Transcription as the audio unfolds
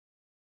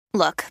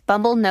Look,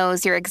 Bumble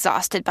knows you're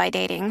exhausted by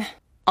dating.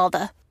 All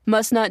the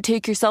must not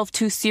take yourself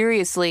too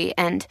seriously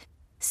and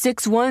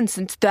 6'1"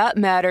 since that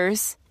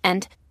matters.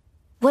 And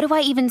what do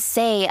I even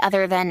say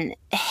other than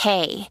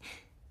hey?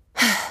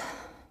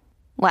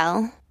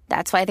 Well,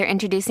 that's why they're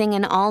introducing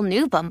an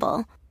all-new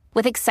Bumble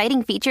with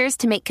exciting features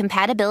to make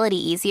compatibility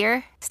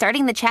easier,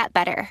 starting the chat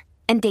better,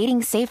 and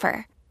dating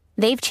safer.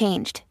 They've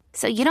changed,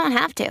 so you don't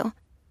have to.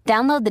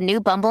 Download the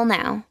new Bumble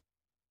now.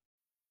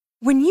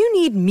 When you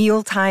need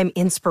mealtime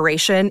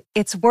inspiration,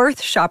 it's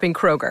worth shopping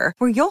Kroger,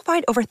 where you'll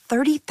find over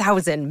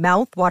 30,000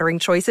 mouth-watering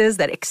choices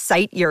that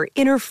excite your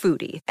inner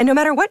foodie. And no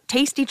matter what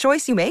tasty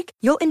choice you make,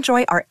 you'll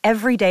enjoy our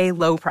everyday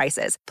low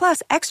prices,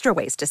 plus extra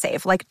ways to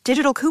save, like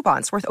digital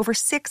coupons worth over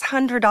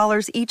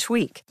 $600 each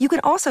week. You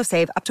can also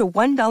save up to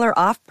 $1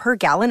 off per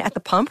gallon at the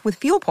pump with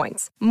fuel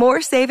points.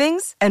 More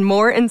savings and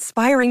more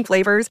inspiring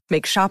flavors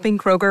make shopping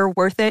Kroger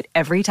worth it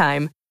every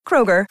time.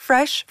 Kroger,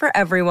 fresh for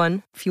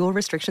everyone. Fuel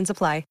restrictions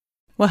apply.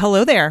 Well,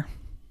 hello there.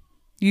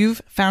 You've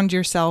found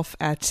yourself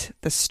at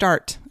the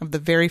start of the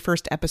very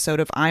first episode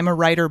of I'm a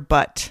Writer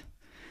But,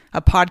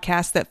 a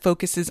podcast that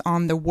focuses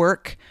on the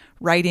work,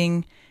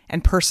 writing,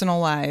 and personal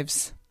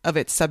lives of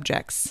its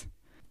subjects.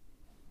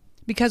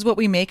 Because what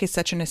we make is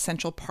such an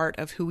essential part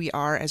of who we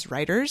are as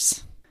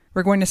writers,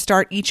 we're going to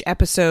start each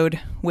episode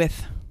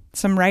with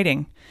some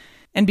writing.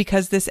 And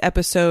because this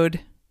episode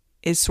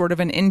is sort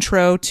of an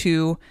intro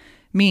to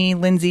me,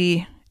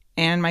 Lindsay,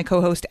 and my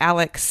co-host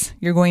Alex,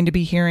 you're going to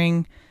be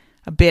hearing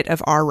a bit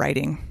of our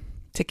writing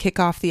to kick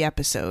off the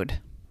episode.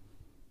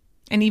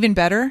 And even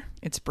better,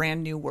 it's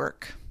brand new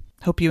work.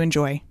 Hope you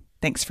enjoy.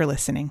 Thanks for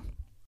listening.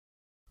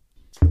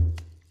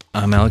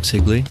 I'm Alex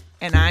Higley.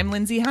 And I'm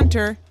Lindsay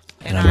Hunter.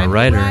 And I'm a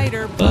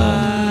writer,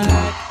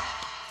 but...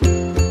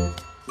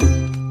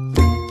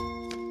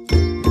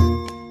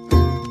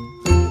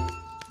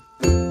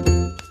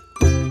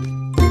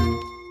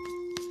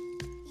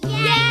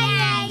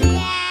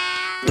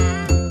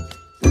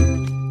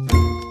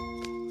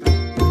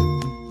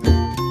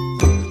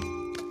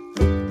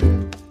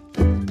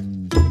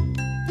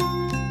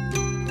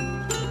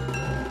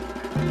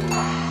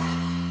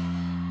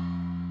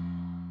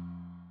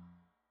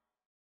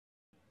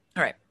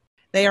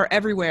 They are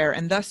everywhere,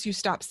 and thus you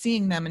stop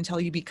seeing them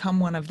until you become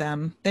one of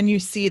them. Then you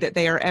see that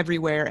they are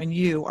everywhere, and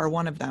you are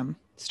one of them.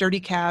 Sturdy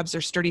calves or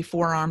sturdy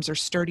forearms or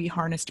sturdy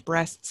harnessed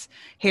breasts,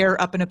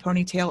 hair up in a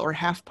ponytail or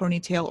half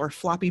ponytail or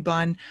floppy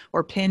bun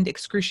or pinned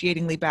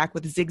excruciatingly back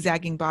with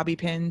zigzagging bobby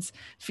pins,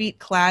 feet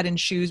clad in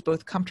shoes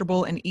both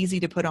comfortable and easy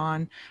to put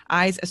on,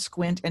 eyes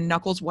asquint and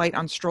knuckles white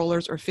on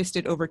strollers or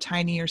fisted over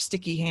tiny or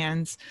sticky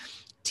hands,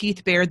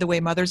 teeth bared the way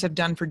mothers have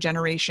done for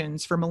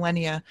generations, for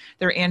millennia,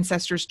 their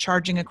ancestors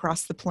charging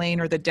across the plain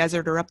or the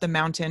desert or up the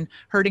mountain,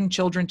 herding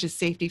children to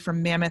safety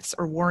from mammoths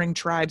or warring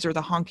tribes or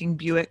the honking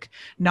Buick,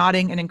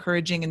 nodding and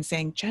encouraging and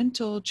saying,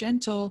 gentle,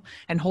 gentle,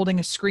 and holding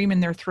a scream in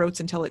their throats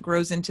until it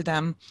grows into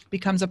them,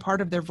 becomes a part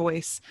of their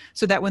voice,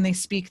 so that when they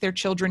speak, their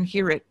children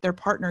hear it, their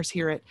partners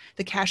hear it,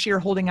 the cashier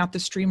holding out the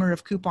streamer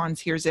of coupons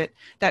hears it,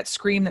 that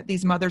scream that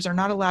these mothers are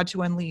not allowed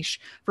to unleash,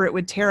 for it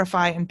would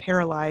terrify and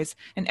paralyze,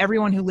 and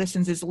everyone who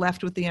listens is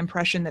left with the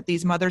impression that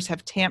these mothers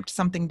have tamped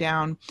something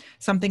down,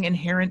 something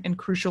inherent and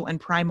crucial and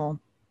primal.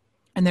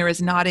 And there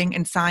is nodding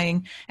and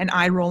sighing and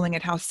eye rolling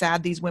at how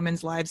sad these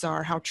women's lives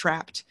are, how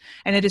trapped.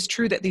 And it is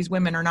true that these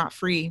women are not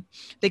free.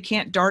 They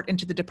can't dart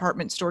into the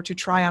department store to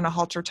try on a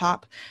halter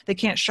top. They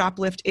can't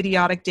shoplift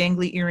idiotic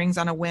dangly earrings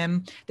on a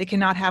whim. They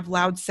cannot have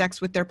loud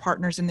sex with their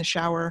partners in the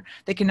shower.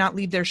 They cannot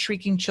leave their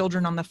shrieking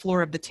children on the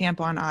floor of the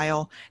tampon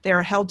aisle. They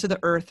are held to the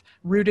earth,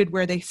 rooted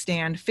where they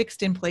stand,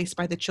 fixed in place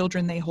by the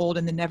children they hold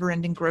and the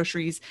never-ending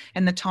groceries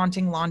and the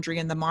taunting laundry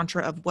and the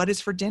mantra of what is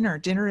for dinner?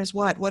 Dinner is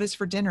what? What is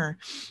for dinner?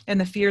 And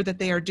the fear that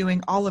they are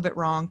doing all of it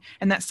wrong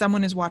and that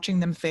someone is watching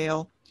them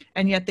fail.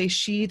 And yet they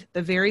sheathe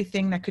the very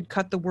thing that could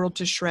cut the world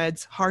to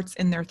shreds, hearts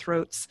in their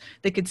throats.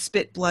 They could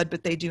spit blood,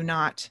 but they do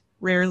not.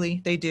 Rarely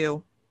they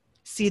do.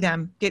 See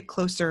them, get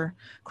closer,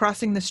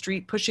 crossing the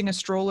street, pushing a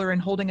stroller and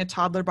holding a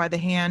toddler by the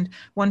hand,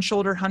 one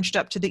shoulder hunched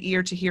up to the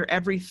ear to hear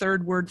every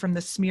third word from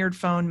the smeared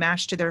phone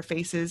mashed to their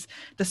faces,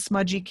 the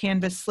smudgy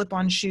canvas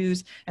slip-on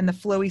shoes and the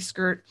flowy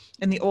skirt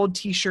and the old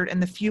t-shirt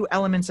and the few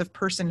elements of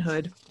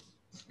personhood.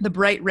 The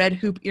bright red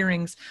hoop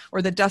earrings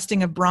or the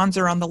dusting of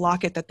bronzer on the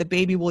locket that the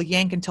baby will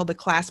yank until the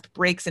clasp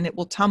breaks and it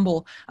will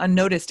tumble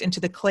unnoticed into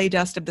the clay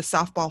dust of the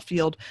softball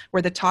field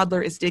where the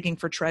toddler is digging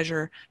for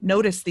treasure.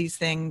 Notice these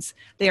things.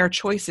 They are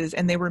choices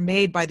and they were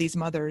made by these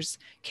mothers.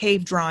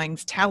 Cave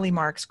drawings, tally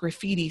marks,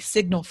 graffiti,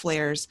 signal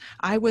flares.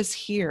 I was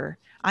here.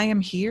 I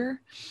am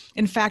here.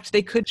 In fact,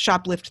 they could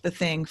shoplift the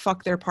thing,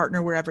 fuck their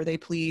partner wherever they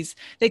please.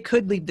 They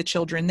could leave the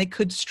children. They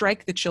could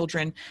strike the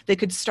children. They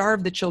could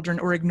starve the children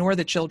or ignore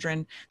the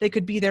children. They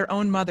could be their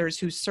own mothers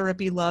whose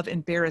syrupy love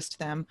embarrassed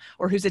them,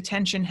 or whose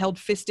attention held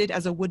fisted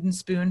as a wooden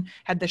spoon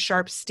had the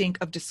sharp stink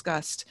of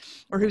disgust,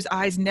 or whose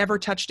eyes never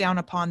touched down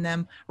upon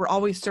them, were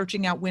always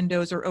searching out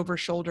windows or over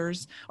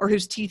shoulders, or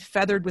whose teeth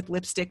feathered with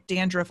lipstick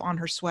dandruff on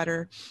her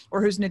sweater,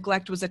 or whose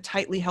neglect was a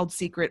tightly held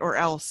secret, or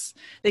else.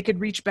 They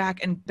could reach back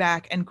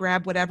and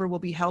grab whatever will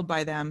be held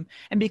by them.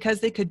 And because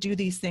they could do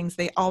these things,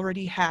 they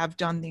already have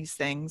done these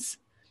things.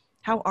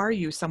 How are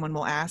you? Someone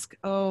will ask.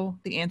 Oh,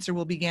 the answer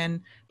will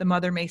begin. The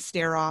mother may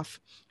stare off.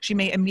 She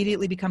may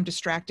immediately become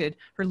distracted.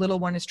 Her little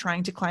one is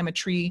trying to climb a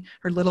tree.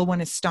 Her little one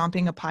is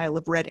stomping a pile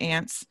of red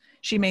ants.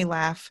 She may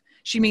laugh.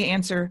 She may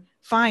answer,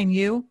 fine,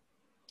 you.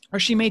 Or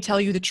she may tell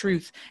you the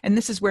truth. And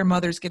this is where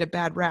mothers get a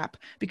bad rap.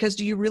 Because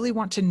do you really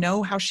want to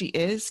know how she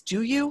is?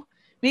 Do you?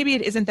 Maybe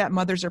it isn't that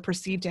mothers are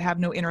perceived to have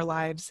no inner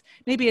lives.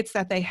 Maybe it's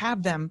that they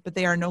have them, but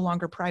they are no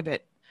longer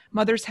private.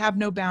 Mothers have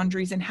no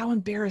boundaries, and how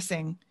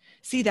embarrassing.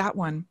 See that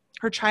one.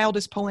 Her child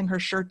is pulling her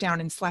shirt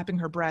down and slapping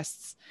her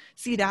breasts.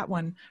 See that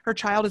one. Her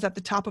child is at the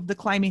top of the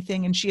climbing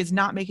thing and she is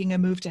not making a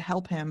move to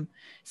help him.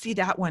 See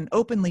that one,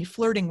 openly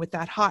flirting with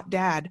that hot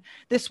dad.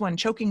 This one,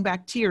 choking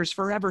back tears,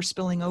 forever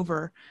spilling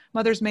over.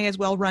 Mothers may as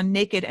well run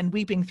naked and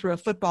weeping through a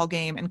football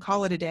game and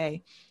call it a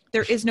day.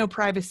 There is no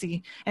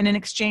privacy, and in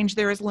exchange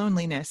there is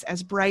loneliness,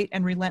 as bright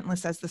and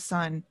relentless as the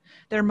sun.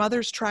 Their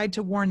mothers tried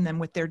to warn them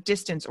with their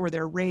distance or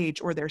their rage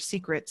or their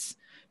secrets.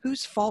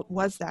 Whose fault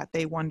was that,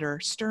 they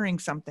wonder, stirring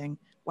something,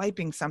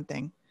 wiping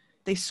something?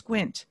 They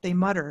squint, they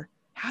mutter.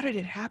 How did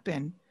it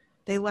happen?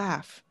 They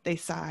laugh, they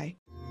sigh.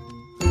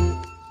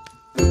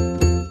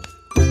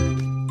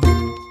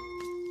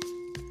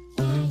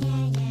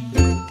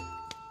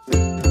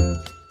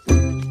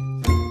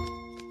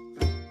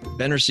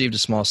 Ben received a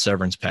small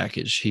severance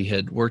package. He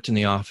had worked in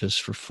the office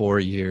for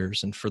 4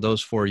 years, and for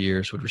those 4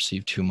 years would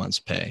receive 2 months'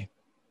 pay.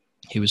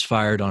 He was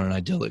fired on an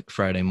idyllic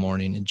Friday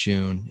morning in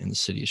June in the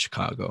city of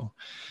Chicago.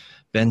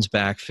 Ben's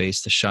back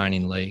faced the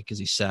shining lake as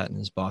he sat in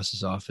his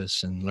boss's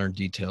office and learned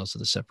details of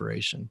the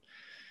separation.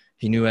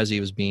 He knew as he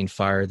was being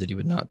fired that he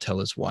would not tell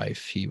his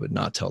wife. He would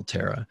not tell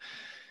Tara.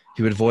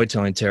 He would avoid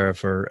telling Tara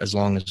for as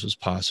long as was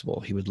possible.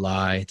 He would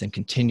lie, then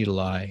continue to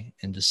lie,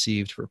 and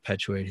deceive to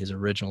perpetuate his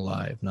original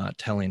lie of not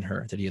telling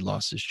her that he had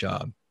lost his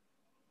job.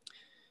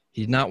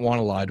 He did not want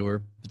to lie to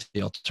her, but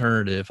the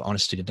alternative,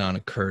 honesty, did not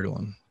occur to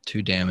him.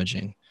 Too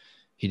damaging.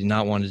 He did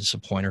not want to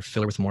disappoint her,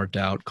 fill her with more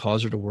doubt,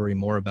 cause her to worry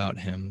more about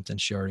him than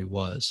she already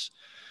was.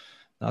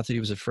 Not that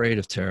he was afraid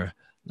of Tara,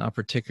 not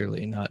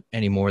particularly, not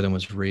any more than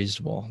was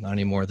reasonable, not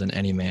any more than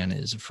any man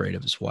is afraid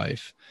of his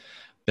wife.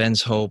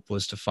 Ben's hope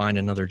was to find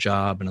another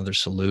job, another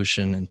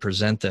solution, and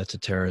present that to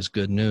Tara as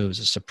good news,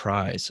 a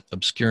surprise,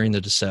 obscuring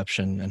the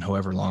deception and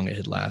however long it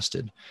had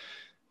lasted.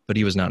 But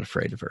he was not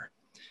afraid of her.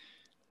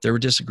 There were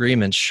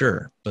disagreements,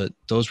 sure, but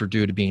those were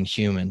due to being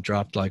human,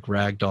 dropped like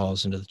rag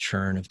dolls into the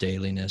churn of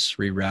dailiness,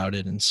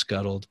 rerouted and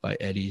scuttled by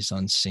eddies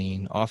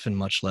unseen, often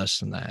much less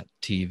than that: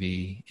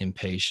 TV,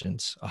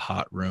 impatience, a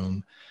hot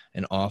room,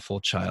 an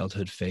awful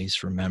childhood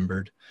face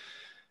remembered.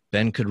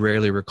 Ben could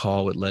rarely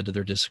recall what led to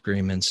their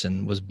disagreements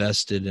and was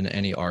bested in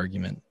any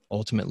argument,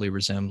 ultimately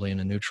resembling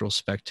a neutral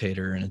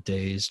spectator in a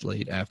dazed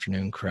late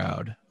afternoon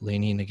crowd,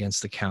 leaning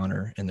against the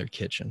counter in their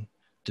kitchen,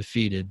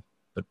 defeated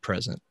but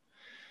present.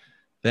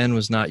 Ben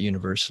was not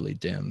universally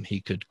dim. He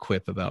could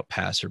quip about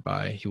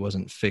passerby. He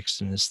wasn't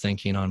fixed in his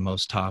thinking on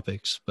most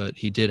topics, but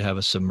he did have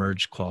a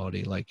submerged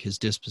quality, like his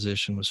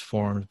disposition was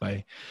formed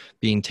by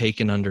being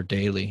taken under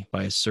daily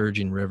by a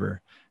surging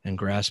river and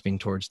grasping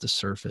towards the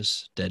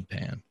surface,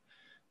 deadpan.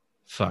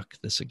 Fuck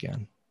this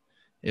again.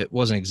 It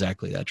wasn't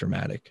exactly that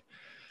dramatic.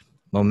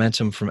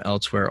 Momentum from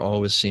elsewhere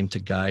always seemed to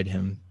guide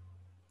him.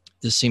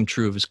 This seemed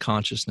true of his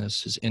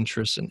consciousness, his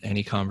interest in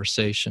any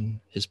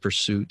conversation, his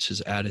pursuits,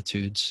 his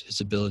attitudes,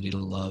 his ability to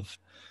love.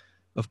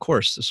 Of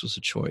course, this was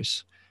a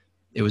choice.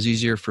 It was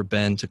easier for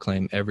Ben to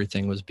claim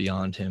everything was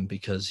beyond him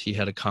because he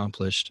had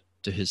accomplished,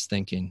 to his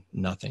thinking,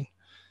 nothing.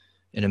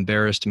 An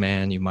embarrassed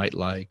man you might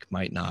like,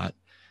 might not.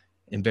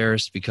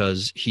 Embarrassed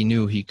because he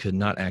knew he could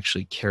not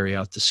actually carry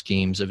out the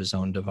schemes of his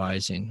own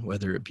devising,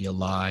 whether it be a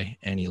lie,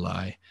 any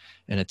lie,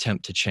 an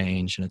attempt to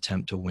change, an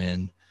attempt to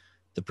win.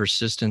 The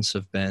persistence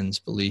of Ben's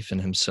belief in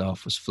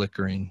himself was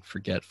flickering,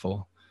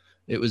 forgetful.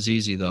 It was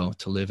easy, though,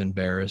 to live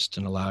embarrassed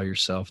and allow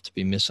yourself to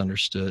be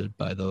misunderstood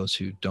by those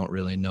who don't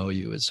really know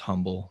you as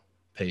humble,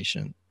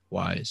 patient,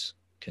 wise,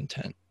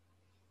 content.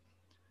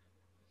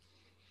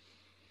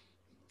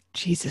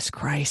 Jesus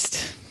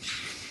Christ.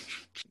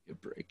 Give me a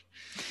break.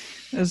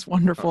 It was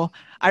wonderful.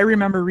 I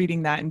remember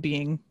reading that and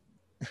being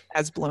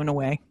as blown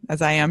away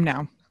as I am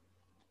now.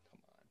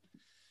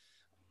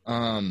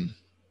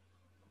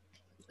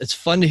 It's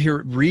fun to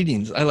hear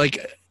readings.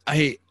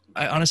 I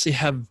honestly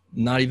have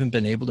not even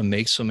been able to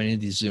make so many of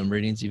these Zoom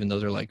readings, even though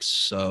they're like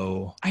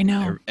so I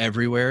know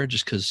everywhere,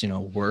 just because,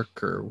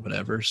 work or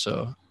whatever.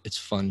 So it's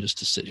fun just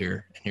to sit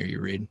here and hear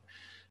you read.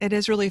 It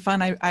is really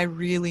fun. I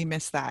really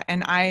miss that.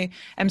 And I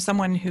am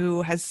someone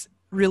who has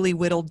really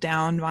whittled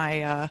down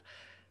my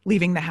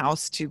leaving the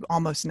house to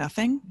almost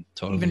nothing,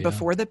 even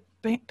before the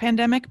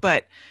pandemic.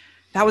 But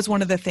that was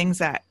one of the things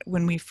that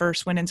when we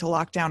first went into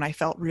lockdown, I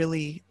felt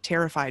really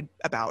terrified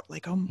about,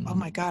 like, oh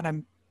my God,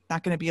 I'm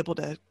not going to be able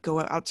to go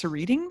out to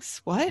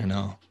readings. What? I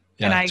know.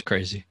 Yeah, it's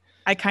crazy.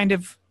 I kind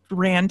of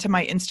ran to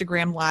my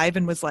Instagram live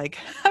and was like,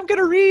 I'm going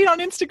to read on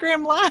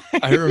Instagram live.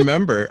 I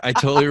remember. I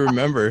totally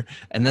remember.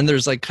 And then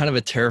there's like kind of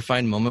a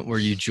terrifying moment where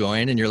you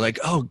join and you're like,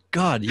 oh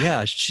God,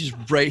 yeah, she's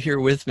right here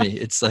with me.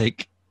 It's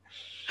like,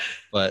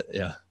 but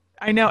yeah.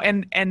 I know.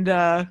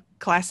 And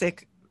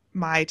classic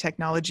my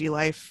technology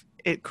life,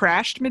 it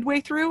crashed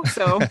midway through.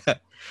 So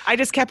I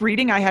just kept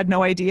reading. I had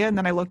no idea. And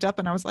then I looked up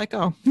and I was like,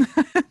 oh.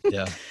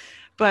 Yeah.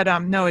 But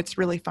no, it's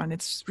really fun.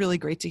 It's really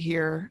great to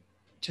hear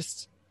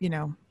just, you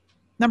know,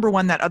 number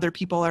one, that other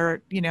people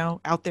are, you know,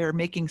 out there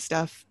making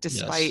stuff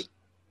despite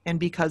and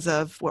because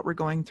of what we're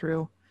going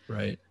through.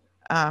 Right.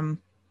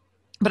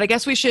 But I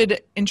guess we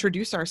should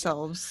introduce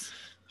ourselves.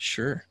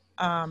 Sure.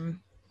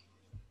 I'm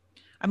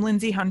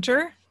Lindsay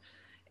Hunter,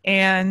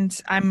 and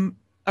I'm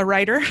a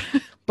writer,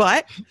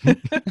 but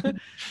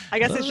I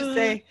guess I should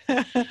say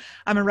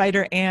I'm a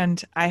writer,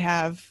 and I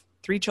have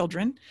 3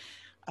 children,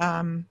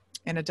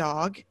 and a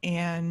dog.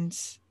 And,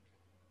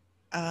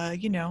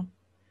 you know,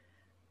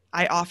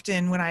 I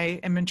often, when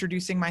I am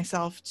introducing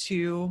myself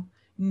to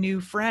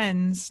new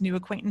friends, new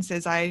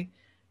acquaintances, I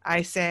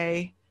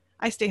say,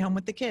 I stay home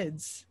with the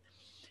kids.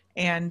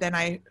 And then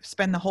I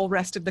spend the whole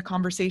rest of the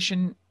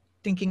conversation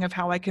thinking of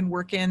how I can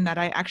work in that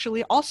I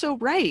actually also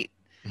write,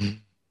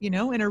 you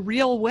know, in a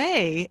real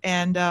way.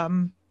 And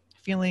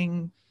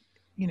feeling,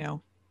 you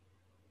know,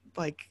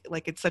 like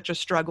it's such a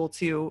struggle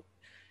to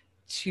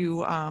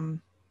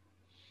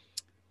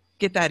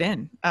get that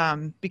in,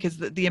 because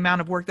the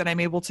amount of work that I'm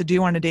able to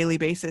do on a daily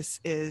basis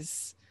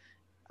is,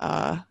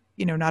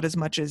 you know, not as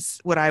much as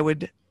what I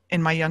would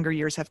in my younger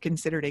years have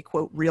considered a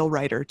quote real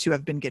writer to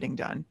have been getting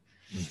done.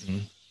 Mm-hmm.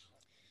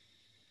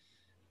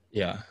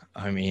 Yeah.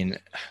 I mean,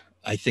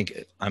 I think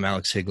I'm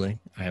Alex Higley.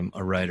 I am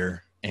a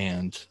writer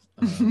and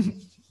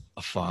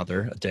a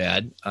father, a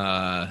dad,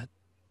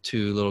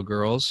 2 little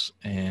girls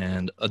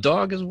and a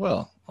dog as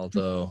well,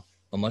 although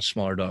a much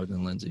smaller dog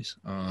than Lindsay's.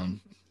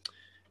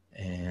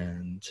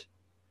 And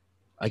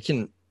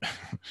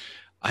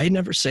I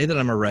never say that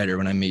I'm a writer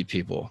when I meet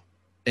people.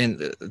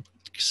 And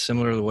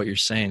similar to what you're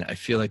saying, I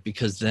feel like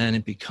because then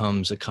it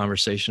becomes a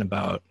conversation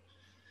about,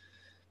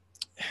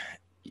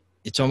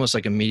 it's almost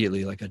like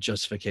immediately like a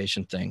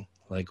justification thing,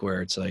 like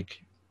where it's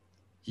like,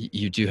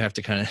 you do have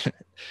to kind of,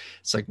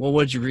 it's like, well,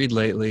 what did you read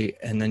lately?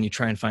 And then you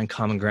try and find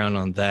common ground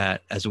on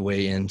that as a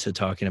way into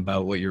talking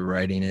about what your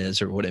writing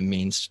is or what it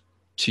means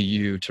to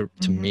you, to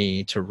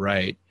me, to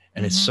write.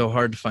 And it's so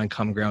hard to find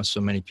common ground with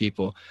so many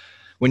people.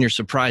 When you're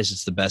surprised,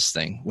 it's the best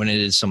thing. When it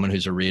is someone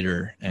who's a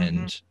reader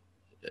and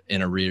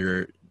in a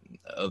reader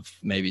of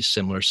maybe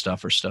similar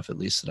stuff or stuff at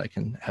least that I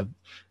can have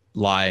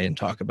lie and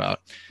talk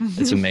about,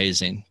 it's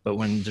amazing. But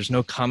when there's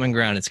no common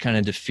ground, it's kind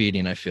of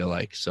defeating, I feel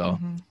like. So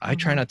I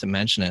try not to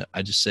mention it.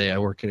 I just say I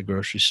work at a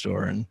grocery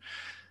store and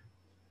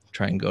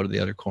try and go to the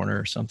other corner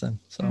or something.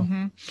 So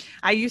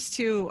I used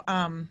to,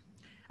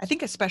 I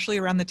think especially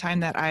around the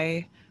time that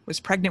I was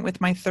pregnant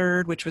with my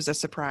 3rd, which was a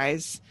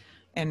surprise.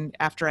 And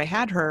after I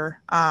had her,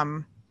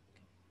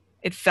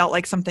 it felt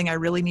like something I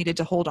really needed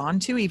to hold on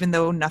to, even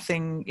though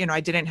nothing, you know,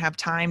 I didn't have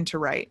time to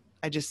write.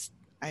 I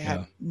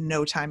had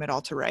no time at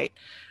all to write.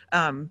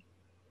 So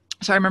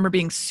I remember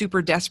being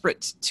super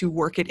desperate to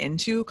work it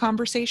into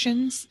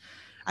conversations.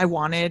 I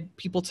wanted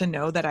people to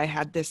know that I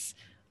had this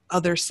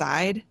other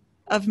side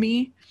of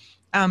me,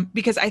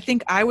 because I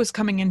think I was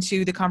coming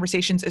into the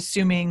conversations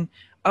assuming,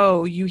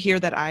 oh, you hear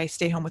that I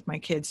stay home with my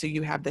kids, so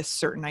you have this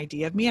certain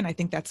idea of me. And I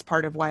think that's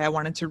part of why I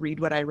wanted to read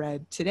what I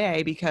read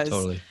today,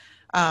 because,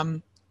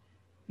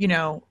 you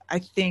know, I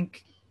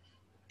think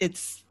it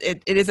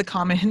is a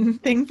common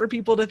thing for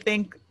people to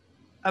think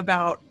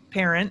about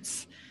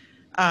parents.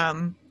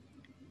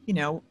 You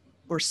know,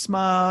 we're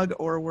smug,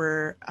 or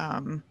we're,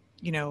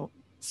 you know,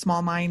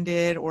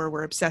 small-minded, or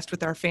we're obsessed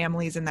with our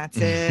families and that's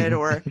it.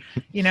 Or,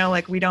 you know,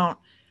 like we don't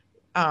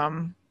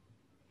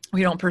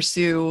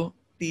pursue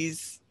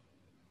these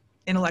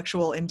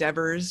intellectual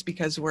endeavors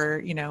because we're,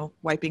 you know,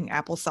 wiping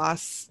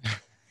applesauce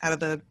out of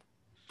the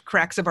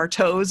cracks of our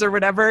toes or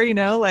whatever, you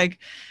know, like,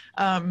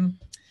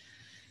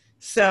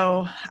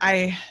 so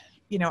I,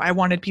 you know, I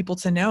wanted people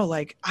to know,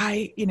 like,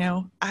 I'm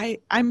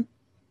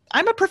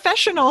a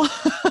professional.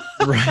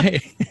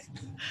 Right.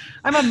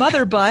 I'm a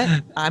mother, but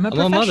I'm a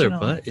professional. I'm a mother,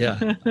 but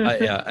yeah.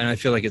 Yeah. And I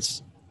feel like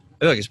it's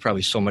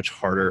probably so much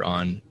harder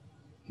on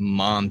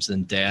moms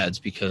than dads,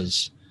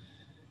 because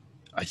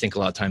I think a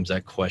lot of times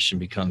that question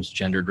becomes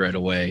gendered right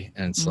away.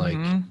 And it's like,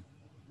 I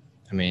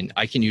mean,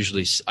 I can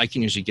usually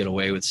get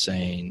away with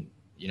saying,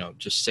 you know,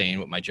 just saying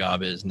what my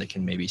job is, and they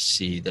can maybe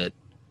see that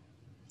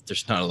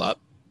there's not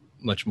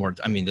much more.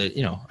 I mean, that,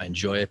 you know, I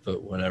enjoy it,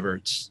 but whatever,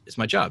 it's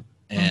my job,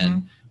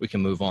 and we can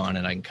move on,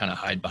 and I can kind of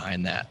hide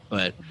behind that.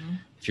 But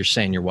if you're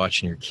saying you're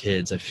watching your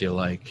kids, I feel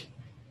like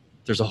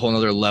there's a whole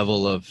nother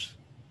level of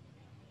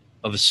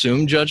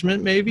assumed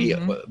judgment, maybe,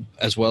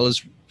 as well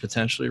as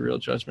potentially real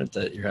judgment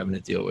that you're having to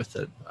deal with,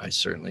 that I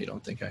certainly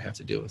don't think I have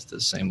to deal with to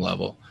the same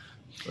level.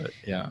 But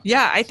yeah.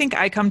 Yeah, I think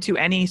I come to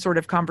any sort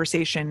of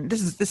conversation.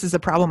 This is a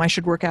problem I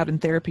should work out in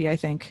therapy, I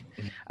think.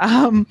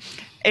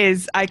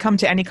 Is I come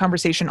to any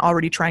conversation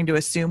already trying to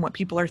assume what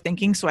people are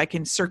thinking so I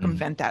can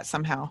circumvent that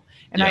somehow.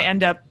 And I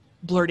end up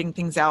blurting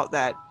things out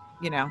that,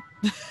 no,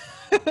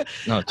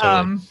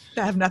 totally.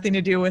 that have nothing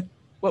to do with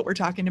what we're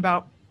talking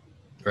about.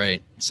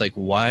 Right. It's like,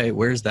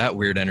 where's that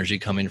weird energy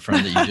coming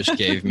from that you just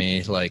gave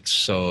me like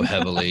so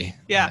heavily?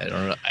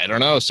 Yeah. I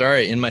don't know.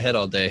 Sorry. In my head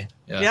all day.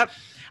 Yeah. Yep.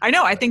 I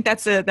know. I think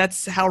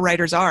that's how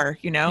writers are,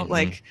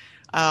 like,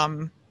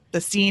 the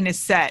scene is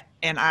set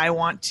and I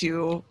want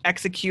to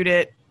execute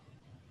it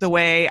the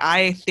way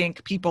I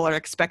think people are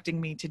expecting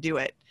me to do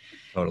it.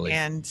 Totally.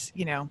 And,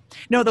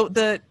 no,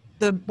 the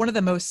one of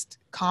the most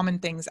common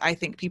things I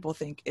think people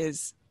think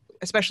is,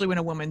 especially when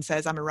a woman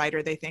says I'm a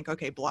writer, they think,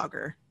 okay,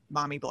 blogger,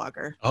 mommy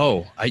blogger.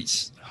 Oh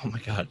my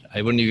God.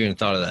 I wouldn't even have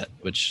thought of that,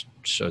 which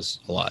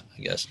shows a lot,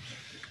 I guess.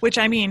 Which,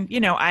 I mean,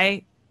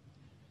 I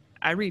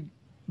read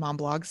mom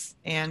blogs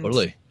and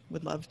totally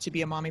would love to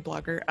be a mommy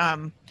blogger.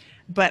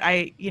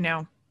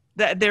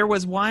 But there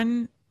was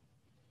one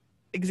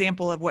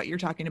example of what you're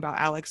talking about,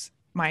 Alex.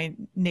 My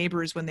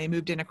neighbors, when they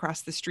moved in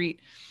across the street,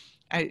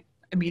 I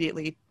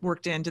immediately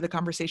worked into the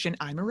conversation.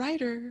 I'm a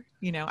writer.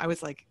 I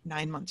was like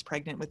 9 months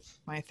pregnant with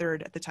my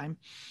third at the time.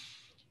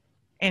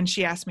 And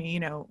she asked me,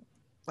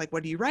 like,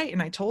 what do you write?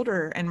 And I told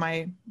her, and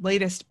my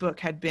latest book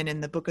had been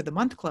in the Book of the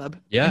Month Club.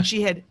 Yeah. And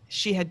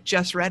she had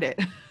just read it.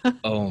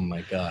 Oh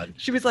my God.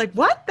 She was like,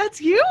 what? That's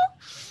you?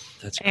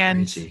 That's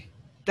crazy.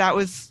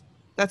 And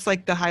that's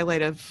like the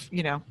highlight of,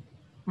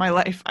 my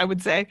life, I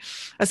would say,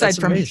 aside that's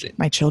from amazing.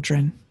 My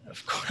children.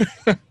 Of course.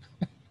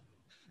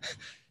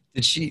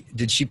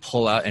 Did she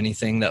pull out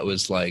anything that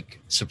was like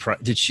surprise?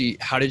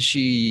 How did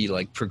she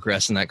like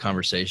progress in that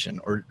conversation?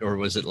 Or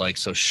was it like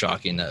so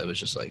shocking that it was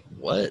just like,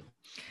 what?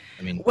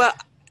 I mean, well,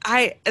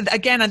 I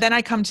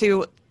come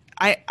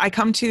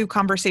to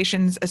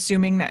conversations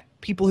assuming that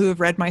people who have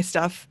read my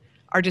stuff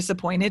are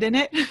disappointed in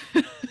it.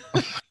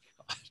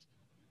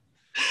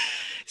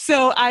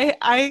 So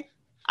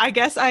I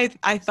guess I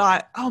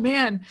thought, oh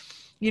man,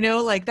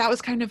 like that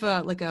was kind of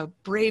a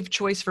brave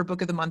choice for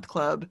Book of the Month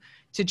Club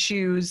to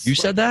choose. You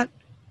said that?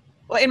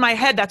 Well, in my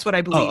head, that's what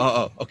I believe.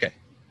 Oh, okay.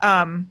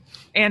 And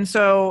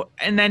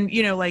then,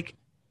 like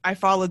I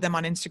followed them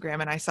on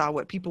Instagram and I saw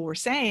what people were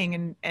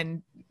saying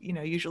and,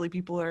 usually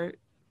people are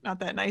not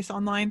that nice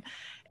online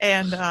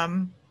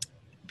and,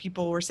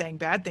 people were saying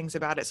bad things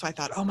about it. So I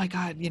thought, oh my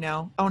God,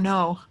 oh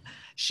no,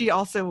 she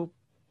also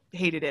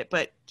hated it,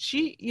 but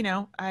she,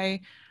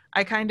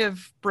 I kind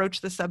of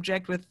broached the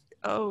subject with,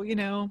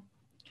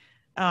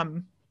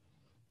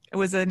 it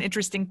was an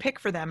interesting pick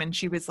for them. And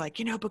she was like,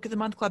 Book of the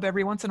Month Club,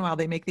 every once in a while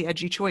they make the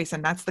edgy choice.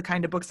 And that's the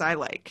kind of books I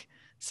like.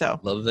 So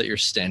love that you're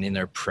standing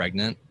there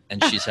pregnant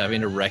and she's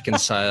having to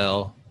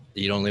reconcile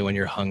eat only when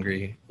you're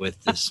hungry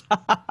with this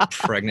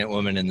pregnant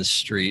woman in the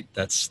street.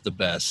 That's the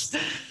best.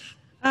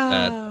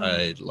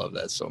 I love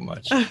that so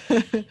much.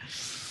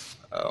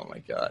 Oh my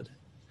God.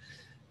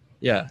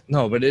 Yeah,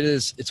 no, but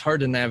it's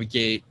hard to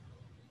navigate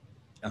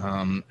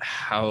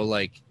how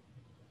like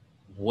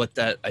what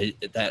that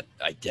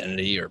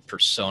identity or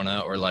persona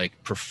or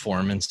like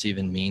performance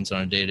even means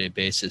on a day-to-day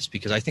basis,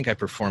 because I think I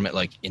perform it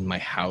like in my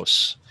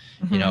house.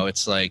 Mm-hmm.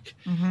 It's like,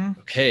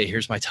 okay,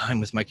 here's my time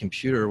with my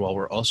computer while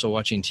we're also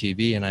watching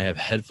TV and I have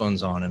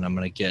headphones on and I'm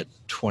going to get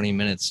 20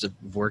 minutes of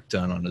work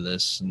done onto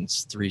this and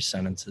it's 3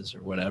 sentences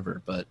or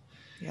whatever. But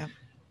yeah,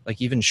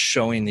 like even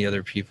showing the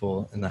other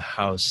people in the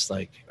house,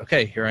 like,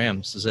 okay, here I am.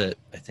 This is it.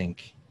 I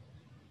think,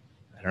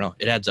 I don't know.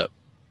 It adds up.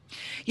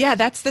 Yeah,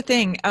 that's the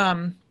thing.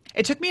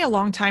 It took me a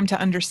long time to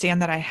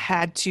understand that I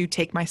had to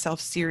take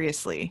myself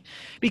seriously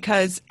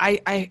because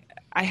I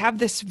have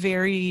this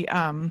very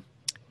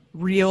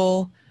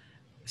real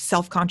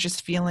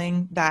self-conscious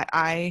feeling that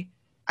I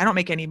don't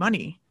make any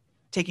money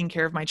taking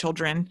care of my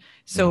children.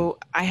 So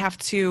I have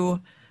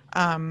to,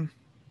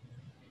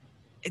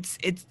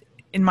 it's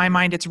in my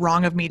mind, it's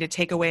wrong of me to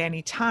take away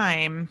any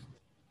time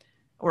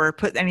or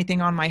put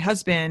anything on my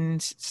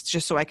husband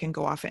just so I can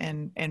go off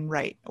and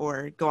write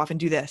or go off and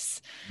do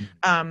this.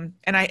 And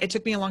it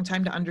took me a long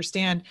time to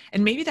understand.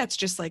 And maybe that's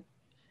just like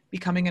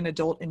becoming an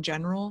adult in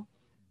general.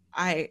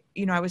 I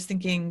was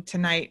thinking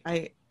tonight,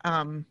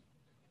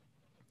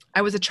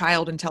 I was a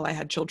child until I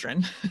had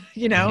children,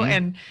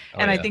 and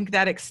I think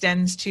that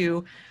extends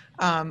to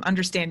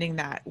understanding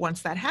that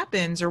once that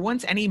happens, or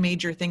once any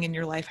major thing in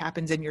your life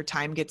happens and your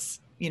time gets,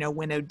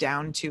 winnowed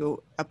down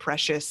to a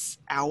precious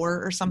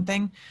hour or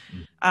something,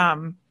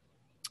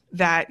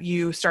 that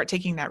you start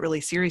taking that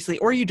really seriously,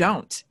 or you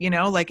don't,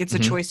 like it's a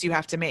choice you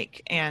have to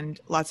make. And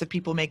lots of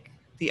people make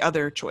the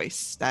other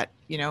choice that,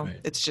 Right.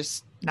 It's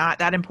just not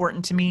that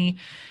important to me.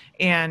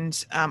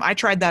 And I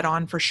tried that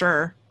on for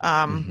sure.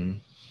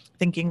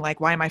 Thinking like,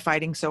 why am I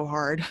fighting so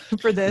hard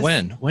for this?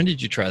 When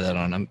did you try that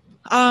on?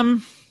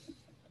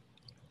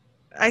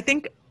 I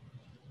think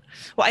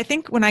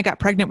when I got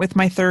pregnant with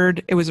my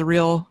third, it was a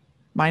real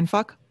mind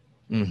fuck.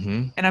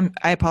 And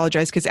I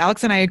apologize because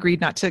Alex and I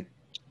agreed not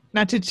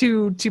to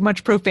too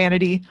much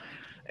profanity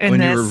in when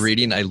this. you were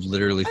reading, I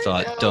literally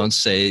thought, don't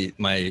say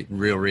my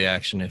real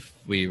reaction if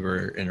we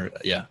were in.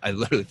 Yeah, I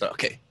literally thought,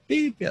 okay,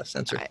 beep, yeah,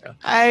 censor.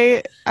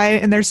 I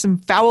and there's some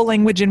foul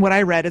language in what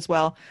I read as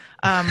well.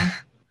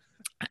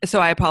 So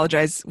I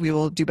apologize. We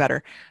will do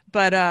better.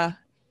 But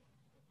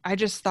I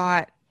just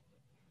thought,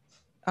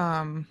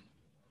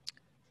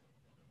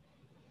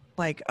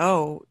 like,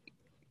 oh,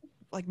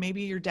 like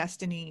maybe your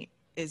destiny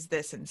is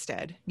this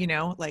instead, you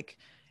know, like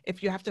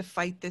if you have to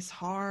fight this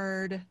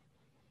hard,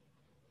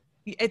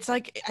 it's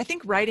like, I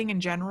think writing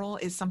in general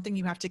is something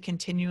you have to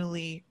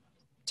continually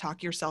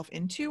talk yourself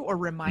into or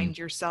remind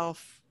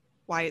yourself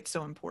why it's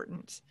so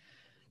important.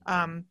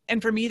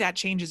 And for me, that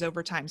changes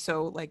over time.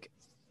 So like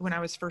when I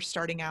was first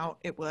starting out,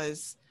 it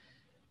was,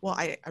 well,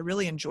 I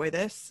really enjoy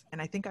this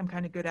and I think I'm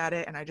kind of good at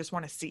it and I just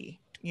want to see,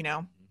 you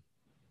know,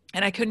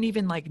 and I couldn't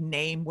even like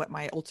name what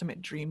my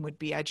ultimate dream would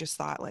be. I just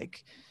thought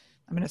like,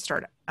 I'm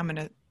going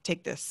to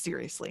take this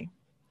seriously.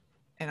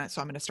 And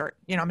so I'm going to start,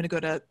 you know, I'm going to go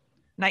to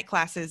night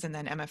classes and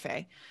then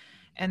MFA.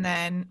 And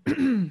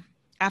then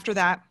after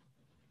that,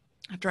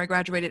 after I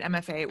graduated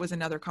MFA, it was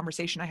another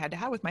conversation I had to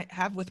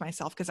have with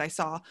myself, because I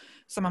saw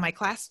some of my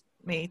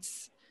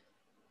classmates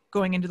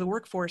going into the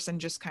workforce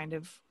and just kind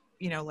of,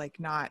 you know, like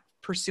not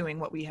pursuing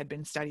what we had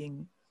been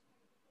studying,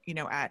 you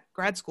know, at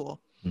grad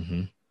school.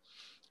 Mm-hmm.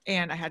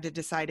 And I had to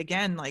decide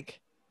again, like,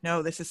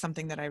 no, this is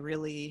something that I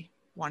really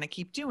want to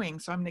keep doing.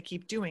 So I'm going to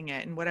keep doing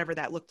it. And whatever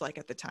that looked like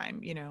at the time,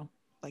 you know,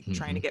 like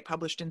trying to get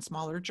published in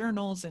smaller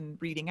journals and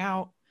reading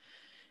out.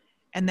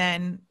 And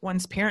then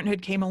once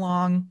parenthood came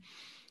along,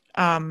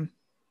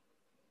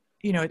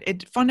 you know,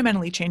 it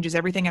fundamentally changes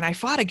everything. And I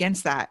fought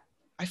against that.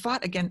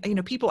 You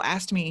know, people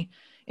asked me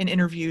in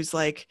interviews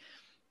like,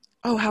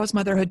 oh, how has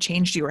motherhood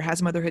changed you? Or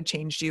has motherhood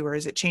changed you? Or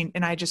is it changed?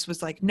 And I just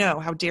was like, no,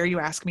 how dare you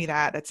ask me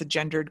that? That's a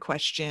gendered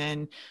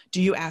question.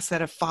 Do you ask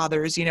that of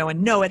fathers? You know,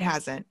 and no, it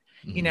hasn't,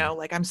 you know,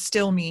 like I'm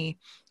still me.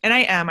 And I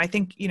am, I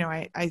think, you know,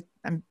 I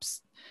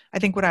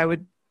think what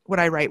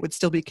I write would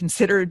still be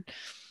considered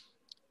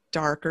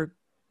dark or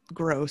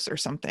gross or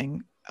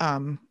something,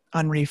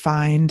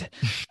 unrefined.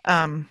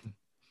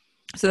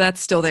 So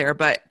that's still there,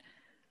 but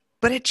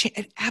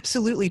it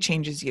absolutely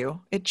changes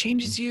you. It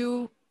changes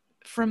you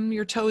from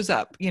your toes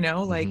up, you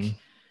know, like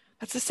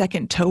that's a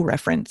second toe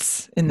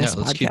reference in this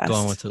podcast. Let's keep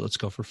going with it. Let's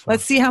go for 4.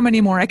 Let's see how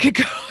many more I could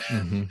go.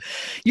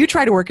 You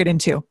try to work it in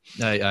 2.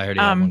 I already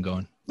have one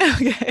going.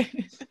 Okay.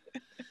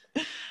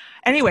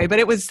 Anyway, but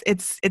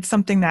it's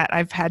something that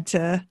I've had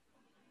to,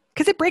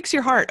 because it breaks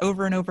your heart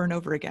over and over and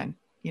over again,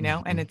 you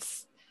know, and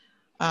it's,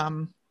 but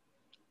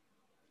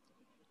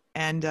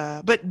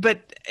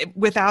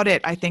without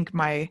it, I think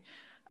I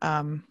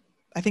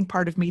think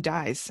part of me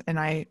dies, and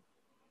I'm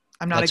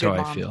not that's a good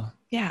how mom. I feel.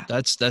 Yeah.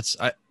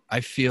 I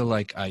feel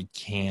like I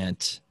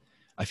can't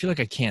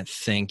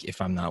think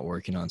if I'm not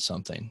working on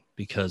something,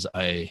 because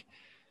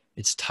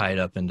it's tied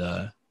up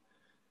into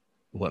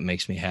what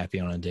makes me happy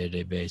on a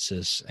day-to-day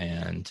basis.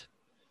 And,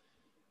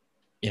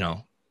 you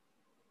know,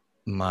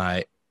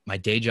 my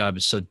day job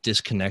is so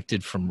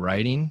disconnected from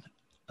writing,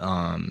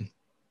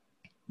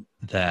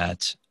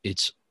 that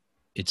it's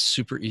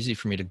super easy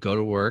for me to go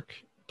to work,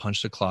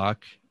 punch the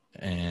clock,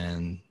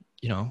 and,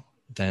 you know,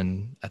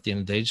 then at the end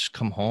of the day, just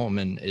come home,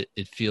 and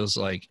it feels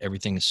like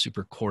everything is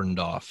super cordoned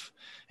off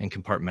and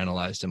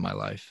compartmentalized in my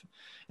life.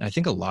 And I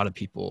think I know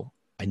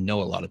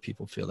a lot of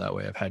people feel that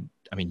way.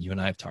 You and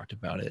I have talked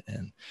about it.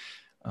 And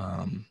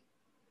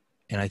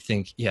I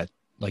think, yeah,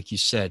 like you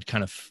said,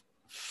 kind of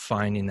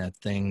finding that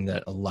thing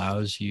that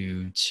allows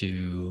you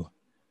to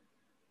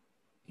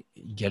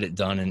get it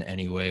done in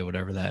any way,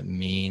 whatever that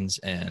means,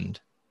 and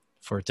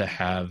for it to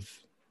have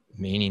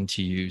meaning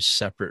to you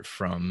separate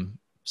from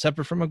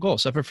a goal,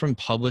 separate from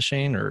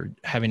publishing or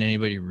having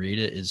anybody read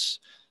it, is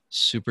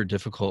super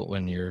difficult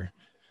when you're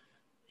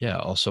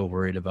also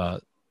worried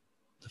about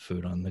the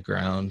food on the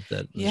ground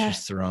that was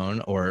just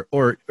thrown, or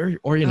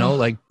you know,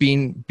 like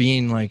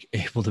being like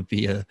able to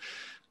be a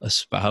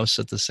spouse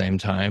at the same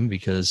time,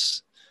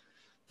 because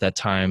that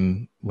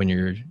time when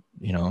you're,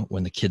 you know,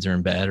 when the kids are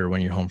in bed, or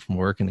when you're home from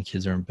work and the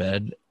kids are in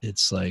bed,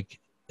 it's like,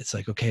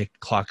 okay,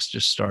 clock's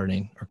just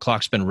starting, or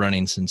clock's been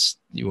running since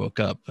you woke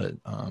up. But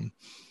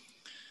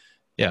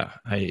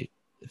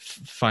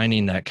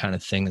finding that kind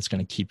of thing that's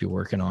going to keep you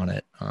working on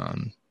it,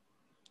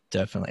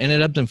 definitely. And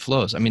it ebbs and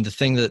flows. I mean, the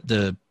thing that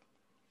the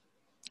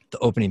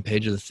opening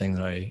page of the thing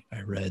that I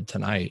read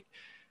tonight,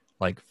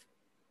 like,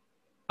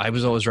 I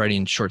was always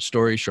writing short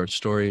stories,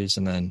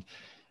 and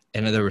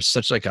there was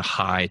such like a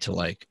high to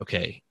like,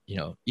 okay, you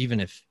know, even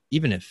if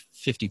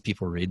 50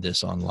 people read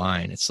this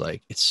online, it's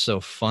like, it's so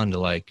fun to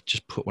like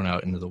just put one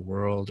out into the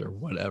world or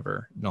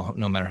whatever, no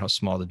matter how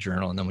small the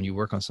journal. And then when you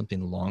work on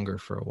something longer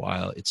for a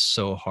while, it's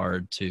so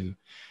hard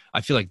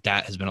I feel like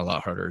that has been a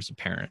lot harder as a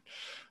parent.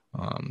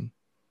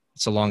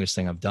 It's the longest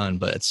thing I've done,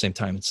 but at the same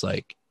time, it's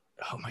like,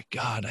 oh my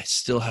God, I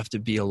still have to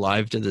be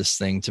alive to this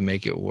thing to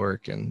make it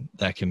work. And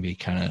that can be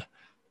kind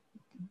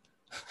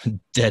of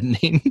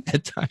deadening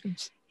at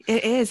times.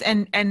 It is.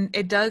 And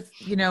it does,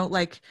 you know,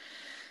 like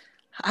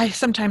I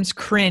sometimes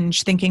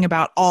cringe thinking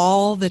about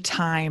all the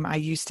time I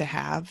used to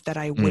have that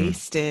I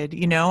wasted.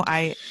 You know,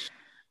 I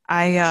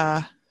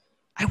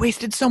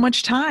wasted so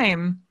much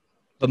time.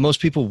 But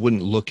most people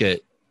wouldn't look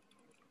at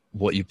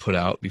what you put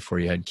out before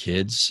you had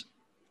kids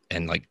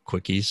and like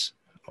quickies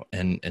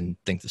and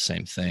think the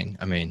same thing.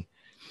 I mean,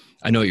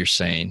 I know what you're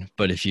saying,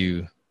 but if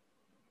you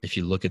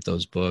look at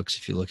those books,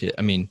 if you look at,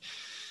 I mean,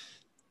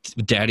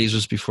 Daddies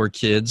was before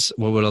kids.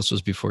 What else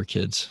was before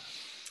kids?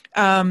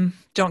 Don't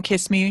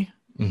Kiss Me.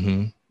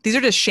 Mm-hmm. These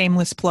are just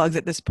shameless plugs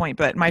at this point,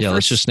 but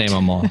let's just name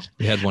them all.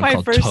 We had one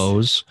called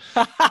Toes.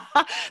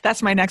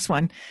 That's my next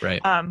one.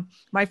 Right.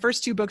 My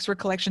first 2 books were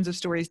collections of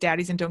stories,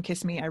 Daddies and Don't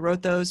Kiss Me. I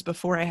wrote those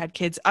before I had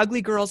kids.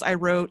 Ugly Girls, I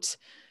wrote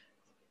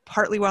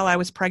partly while I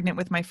was pregnant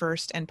with my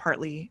first and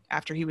partly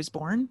after he was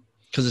born.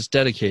 Because it's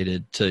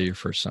dedicated to your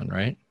first son,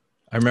 right?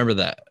 I remember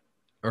that.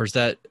 Or is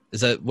that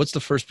what's the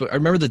first book? I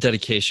remember the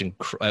dedication,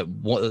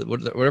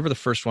 whatever the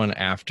first one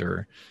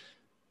after,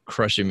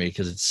 crushing me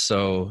because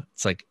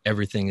it's like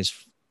everything is,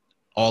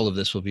 all of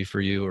this will be for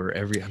you, or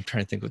I'm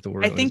trying to think what the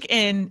word I think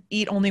in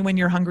Eat Only When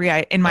You're Hungry,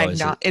 in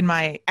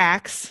my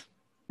acts,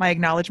 my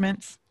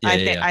acknowledgments,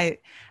 I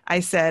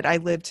said, I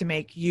live to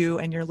make you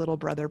and your little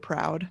brother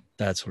proud.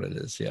 That's what it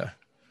is. Yeah.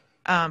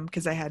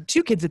 Because I had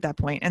 2 kids at that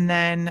point. And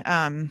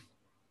then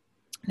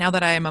now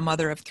that I am a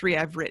mother of 3,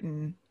 I've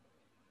written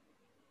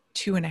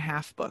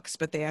 2.5 books,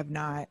 but they have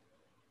not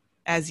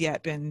as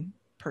yet been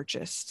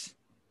purchased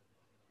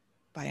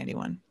by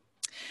anyone.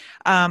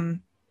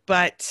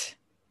 But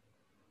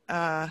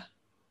I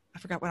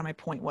forgot what my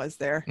point was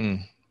there.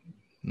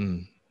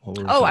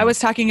 I was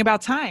talking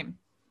about time.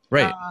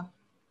 Right.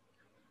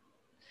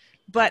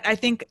 But I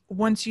think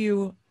once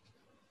you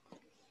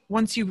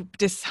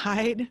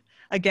decide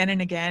again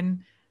and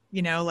again,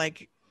 you know,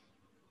 like,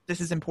 this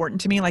is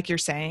important to me, like you're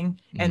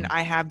saying, and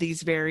I have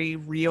these very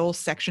real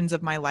sections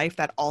of my life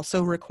that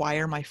also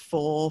require my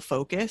full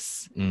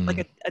focus,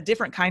 like a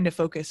different kind of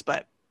focus,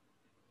 but,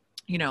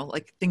 you know,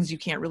 like things you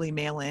can't really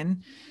mail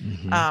in.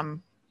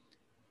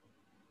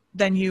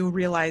 Then you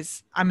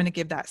realize I'm going to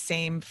give that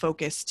same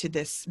focus to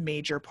this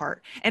major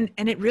part. And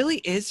it really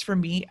is for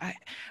me.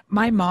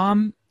 My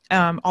mom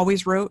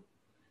always wrote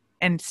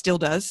and still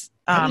does.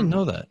 I didn't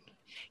know that.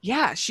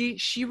 Yeah.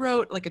 She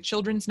wrote like a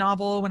children's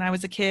novel when I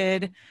was a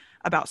kid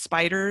about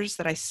spiders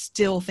that I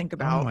still think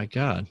about. Oh my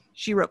God.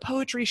 She wrote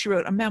poetry. She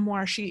wrote a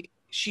memoir. She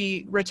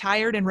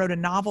retired and wrote a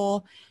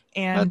novel.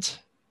 And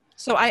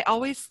so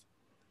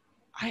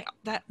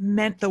that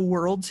meant the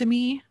world to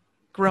me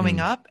growing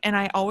up. And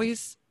I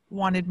always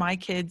wanted my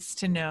kids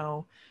to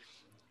know,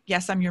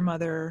 yes, I'm your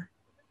mother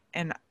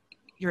and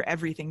you're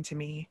everything to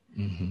me,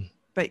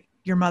 but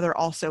your mother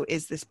also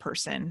is this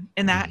person.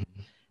 And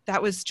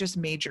that was just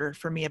major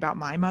for me about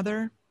my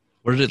mother.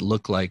 What did it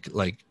look like?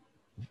 Like,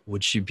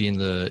 would she be in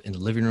the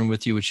living room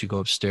with you? Would she go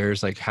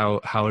upstairs? Like how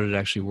did it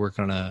actually work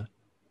on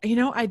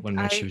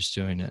when she was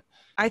doing it?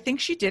 I think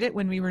she did it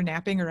when we were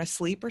napping or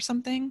asleep or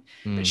something.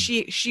 But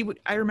she would,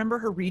 I remember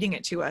her reading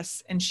it to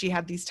us, and she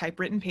had these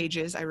typewritten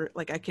pages.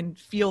 I can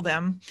feel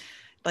them,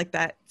 like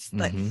that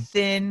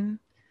thin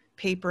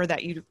paper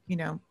that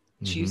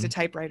she used a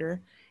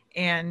typewriter,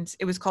 and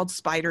it was called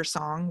Spider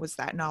Song, was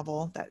that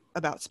novel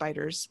about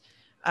spiders.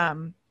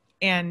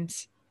 And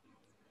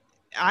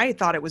I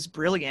thought it was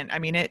brilliant. I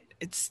mean,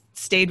 it's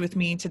stayed with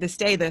me to this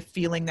day, the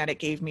feeling that it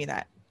gave me,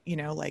 that, you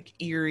know, like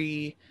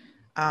eerie,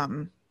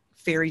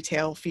 fairy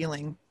tale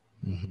feeling.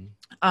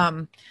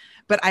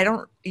 But I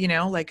don't, you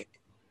know, like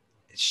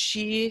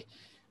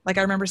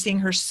I remember seeing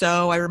her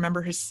sew. I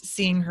remember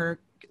seeing her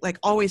like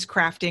always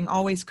crafting,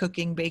 always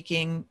cooking,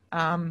 baking,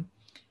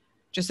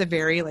 just a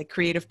very like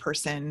creative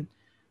person.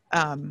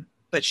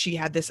 But she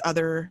had this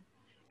other,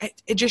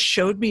 it just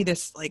showed me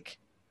this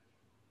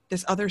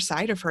other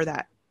side of her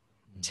that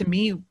to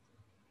me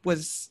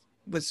was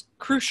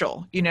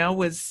crucial, you know,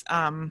 was,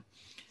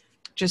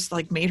 just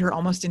like made her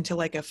almost into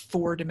like a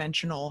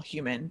 4-dimensional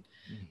human.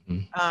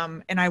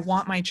 And I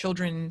want my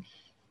children,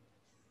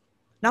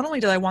 not only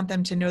do I want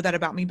them to know that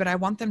about me, but I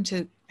want them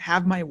to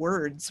have my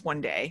words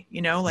one day,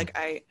 you know, like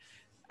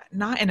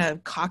not in a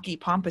cocky,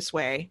 pompous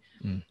way,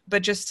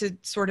 but just to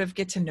sort of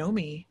get to know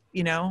me,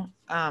 you know,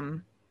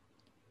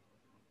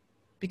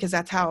 because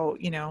that's how,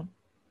 you know,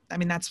 I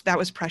mean, that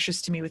was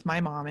precious to me with my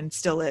mom and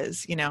still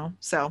is, you know,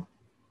 so.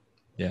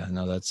 Yeah,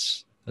 no,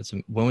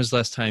 when was the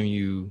last time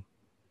you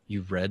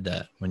read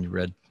that? When you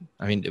read,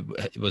 I mean,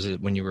 was it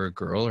when you were a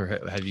girl, or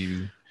have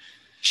you?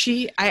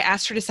 I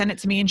asked her to send it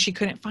to me and she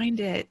couldn't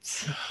find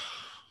it.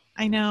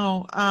 I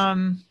know.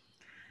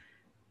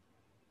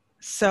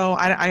 So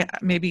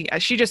maybe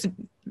she just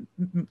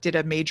did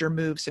a major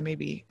move. So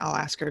maybe I'll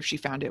ask her if she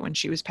found it when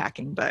she was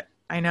packing, but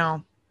I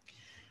know.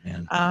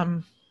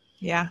 Man.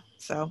 Yeah.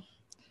 So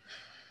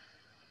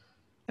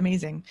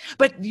amazing.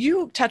 But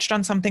you touched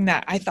on something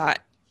that I thought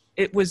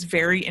it was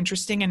very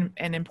interesting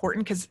and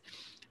important, because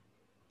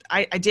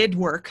I did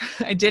work.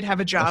 I did have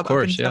a job of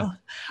course,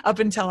 up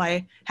until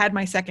I had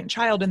my second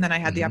child, and then I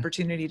had the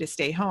opportunity to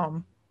stay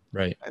home.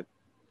 Right. I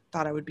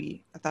thought I would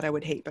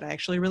hate, but I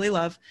actually really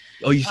love.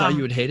 Oh, you thought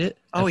you would hate it?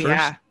 Oh,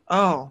 yeah.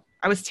 Oh,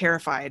 I was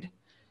terrified.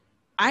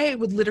 I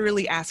would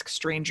literally ask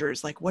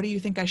strangers, like, what do you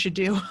think I should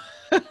do?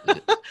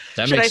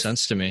 That makes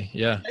sense to me.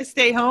 Yeah. Should I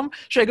stay home?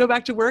 Should I go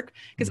back to work?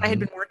 Because I had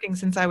Mm-hmm. been working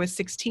since I was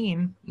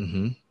 16.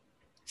 Mm-hmm.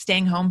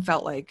 Staying home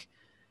felt like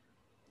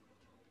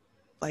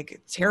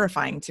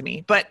terrifying to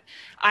me, but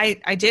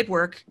I did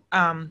work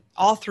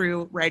all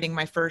through writing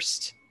my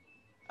first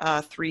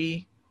 4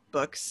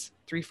 books.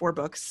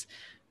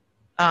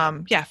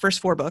 First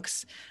 4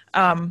 books.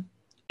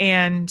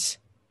 And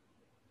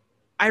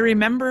I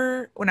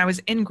remember when I was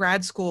in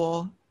grad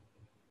school,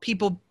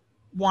 people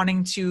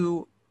wanting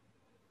to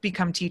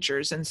become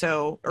teachers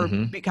or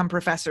become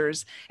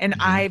professors. And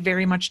I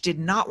very much did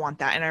not want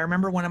that. And I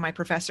remember one of my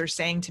professors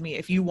saying to me,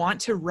 if you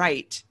want to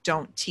write,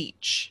 don't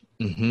teach.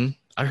 Mm-hmm.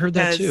 I heard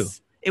that too.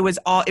 It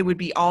would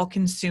be all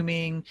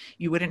consuming.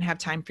 You wouldn't have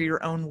time for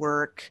your own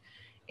work.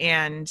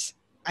 And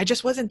I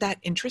just wasn't that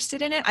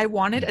interested in it. I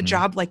wanted a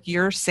job like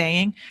you're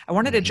saying. I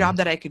wanted a job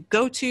that I could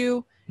go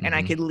to and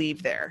I could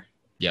leave there.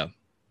 Yeah.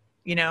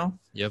 You know?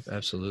 Yep,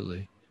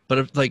 absolutely.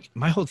 But like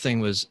my whole thing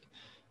was,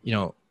 you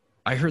know,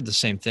 I heard the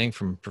same thing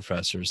from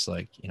professors,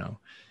 like, you know,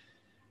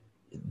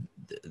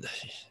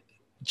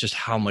 just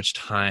how much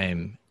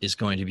time is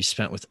going to be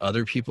spent with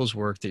other people's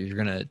work that you're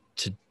going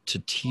to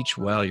teach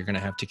well. You're going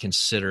to have to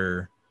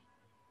consider,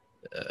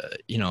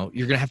 you know,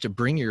 you're going to have to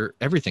bring your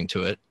everything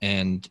to it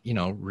and, you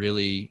know,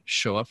 really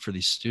show up for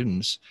these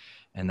students.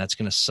 And that's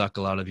going to suck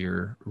a lot of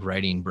your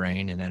writing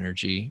brain and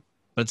energy.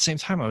 But at the same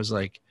time, I was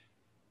like,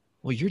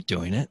 well, you're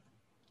doing it.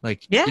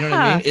 Like, you know what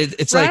I mean?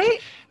 It's right?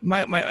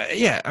 Like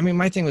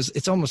my thing was,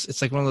 it's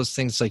like one of those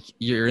things, like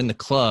you're in the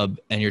club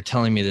and you're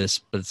telling me this,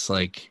 but it's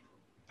like,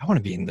 I want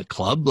to be in the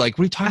club. Like,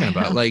 what are you talking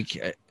about?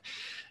 Like,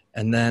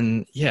 and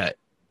then,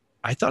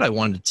 I thought I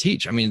wanted to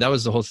teach. I mean, that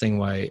was the whole thing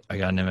why I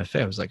got an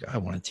MFA. I was like, I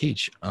want to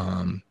teach.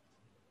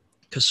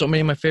 Cause so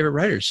many of my favorite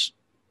writers,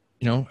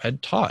 you know,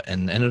 had taught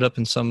and ended up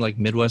in some like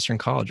Midwestern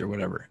college or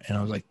whatever. And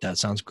I was like, that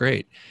sounds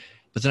great.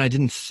 But then I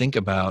didn't think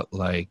about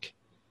like,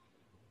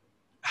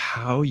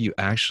 how you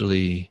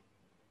actually,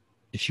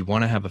 if you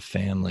want to have a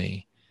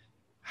family,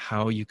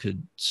 how you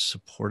could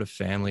support a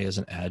family as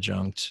an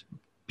adjunct,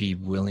 be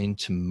willing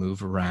to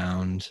move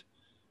around,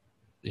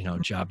 you know,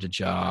 job to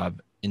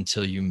job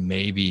until you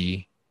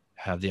maybe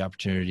have the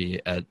opportunity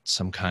at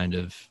some kind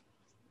of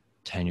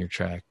tenure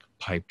track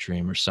pipe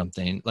dream or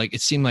something. Like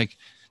it seemed like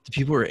the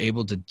people who were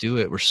able to do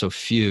it were so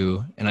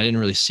few, and I didn't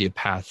really see a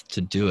path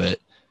to do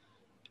it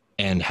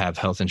and have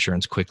health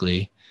insurance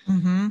quickly.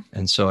 Mm-hmm.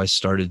 And so I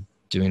started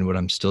doing what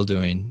I'm still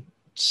doing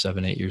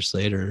 7-8 years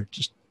later,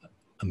 just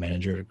a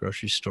manager at a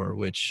grocery store,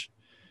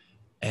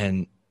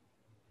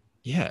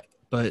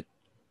 but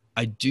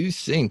I do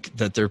think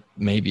that there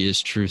maybe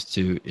is truth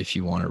to, if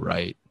you want to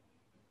write,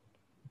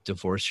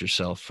 divorce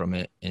yourself from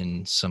it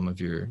in some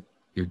of your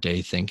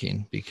day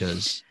thinking,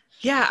 because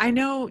I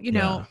know, you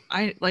know,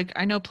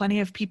 I know plenty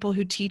of people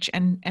who teach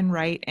and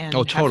write and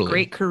have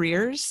great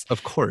careers.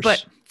 Of course.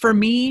 But for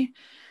me,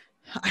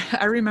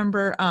 I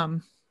remember,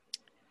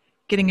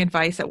 getting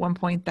advice at one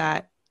point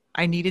that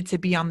I needed to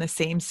be on the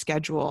same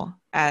schedule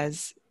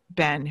as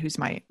Ben, who's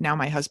now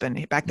my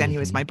husband. Back then he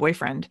was my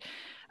boyfriend.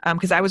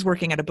 Cause I was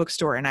working at a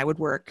bookstore and I would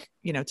work,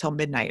 you know, till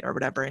midnight or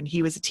whatever. And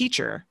he was a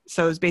teacher.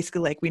 So it was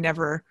basically like, we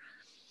never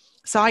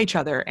saw each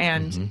other.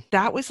 And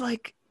that was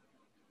like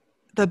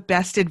the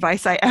best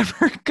advice I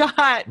ever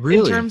got.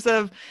 Really?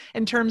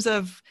 in terms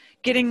of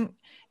getting,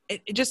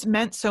 it just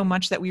meant so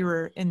much that we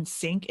were in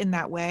sync in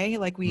that way.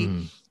 Like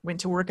we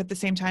went to work at the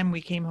same time.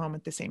 We came home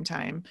at the same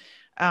time.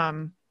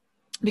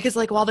 Because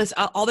like all this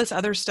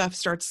other stuff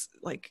starts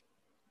like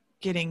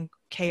getting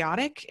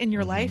chaotic in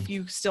your life,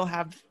 you still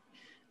have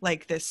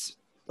like this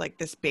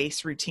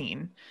base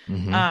routine.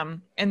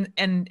 And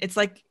it's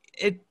like,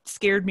 it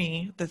scared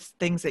me, the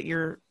things that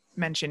you're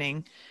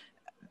mentioning,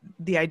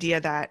 the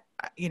idea that,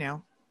 you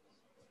know,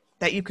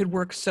 that you could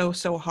work so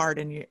hard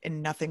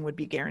and nothing would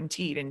be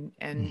guaranteed.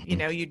 And you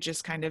know, you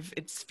just kind of,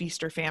 it's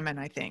feast or famine,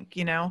 I think,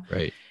 you know?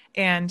 Right.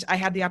 And I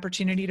had the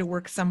opportunity to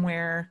work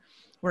somewhere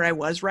where I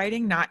was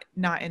writing, not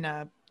in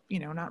a, you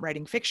know, not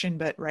writing fiction,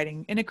 but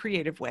writing in a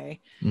creative way.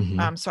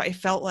 So I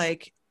felt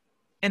like,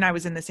 and I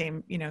was in the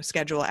same, you know,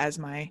 schedule as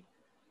my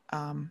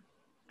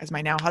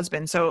now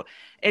husband. So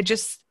it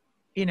just,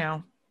 you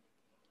know,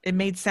 it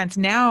made sense.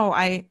 Now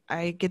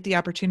I get the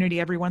opportunity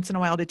every once in a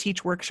while to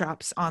teach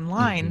workshops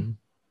online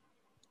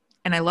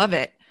and I love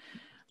it.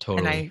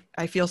 Totally. And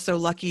I feel so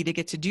lucky to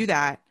get to do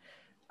that.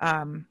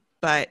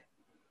 But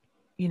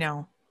you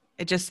know,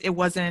 it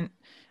wasn't,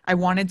 I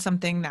wanted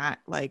something that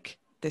like,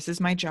 this is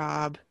my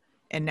job.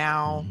 And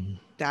now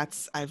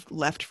I've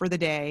left for the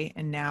day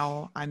and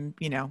now I'm,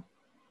 you know,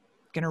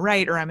 going to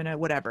write or I'm going to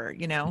whatever,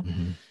 you know.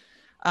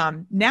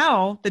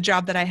 Now the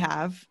job that I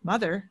have,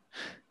 mother,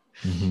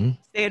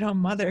 stay-at-home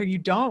mother, you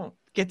don't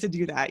get to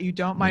do that. You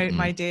don't,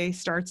 my day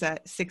starts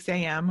at 6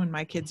 a.m. when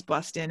my kids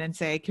bust in and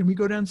say, can we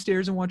go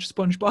downstairs and watch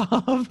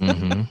SpongeBob?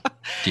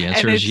 The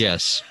answer is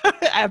yes.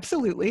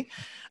 Absolutely.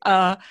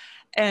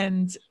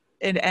 And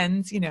it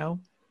ends, you know,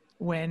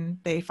 when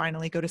they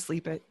finally go to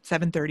sleep at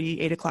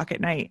 7:30, 8 o'clock at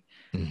night.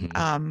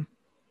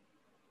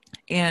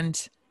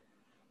 And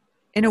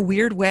in a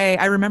weird way,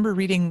 I remember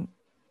reading,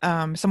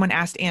 someone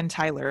asked Ann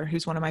Tyler,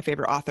 who's one of my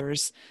favorite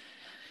authors,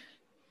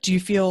 do you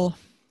feel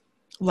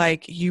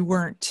like you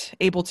weren't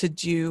able to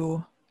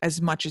do as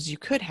much as you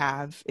could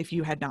have if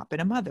you had not been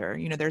a mother?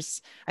 You know,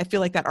 I feel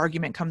like that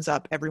argument comes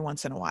up every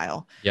once in a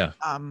while. Yeah.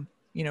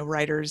 You know,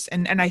 writers,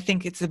 and I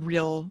think it's a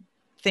real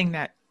thing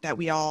that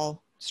we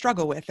all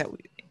struggle with, that,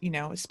 you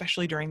know,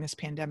 especially during this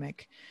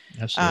pandemic.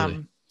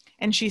 Absolutely.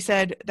 And she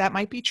said that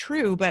might be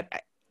true, but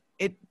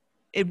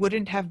it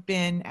wouldn't have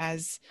been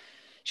as,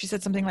 she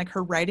said something like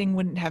her writing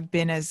wouldn't have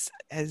been as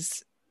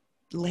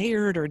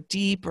layered or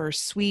deep or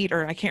sweet,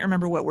 or I can't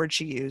remember what word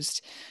she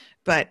used,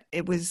 but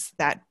it was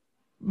that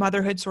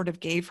motherhood sort of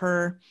gave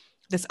her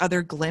this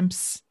other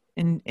glimpse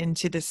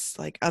into this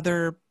like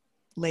other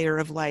layer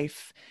of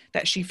life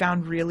that she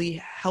found really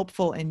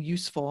helpful and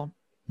useful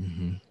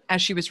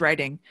as she was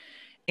writing.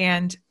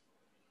 And,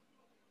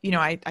 you know,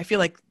 I feel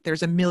like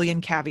there's a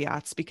million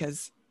caveats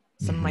because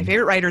some of my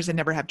favorite writers had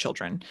never had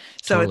children.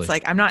 So Totally. It's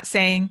like, I'm not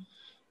saying,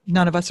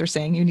 none of us are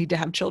saying you need to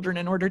have children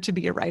in order to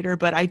be a writer,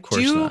 but I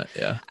do, Not.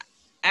 Yeah.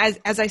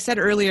 As I said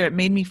earlier, it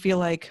made me feel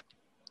like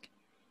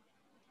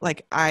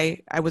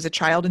I was a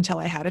child until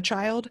I had a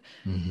child.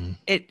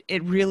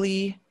 It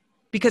really,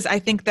 because I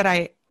think that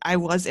I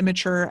was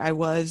immature, I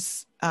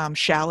was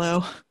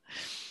shallow,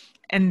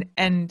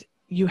 and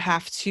you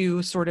have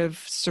to sort of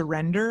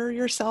surrender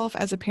yourself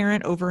as a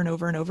parent over and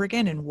over and over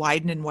again, and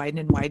widen and widen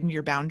and widen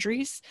your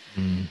boundaries.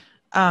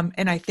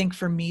 And I think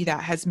for me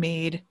that has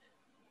made,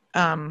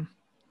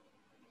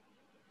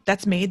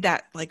 that's made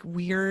that like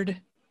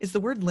weird, is the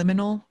word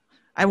liminal?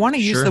 I want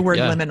to use the word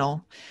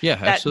liminal. Yeah,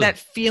 absolutely. That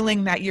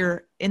feeling that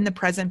you're in the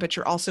present, but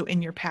you're also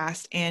in your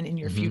past and in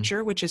your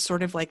future, which is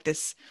sort of like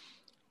this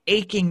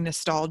aching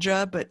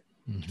nostalgia, but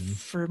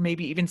for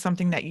maybe even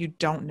something that you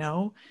don't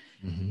know,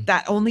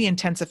 that only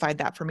intensified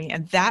that for me.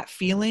 And that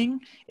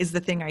feeling is the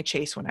thing I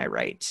chase when I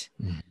write.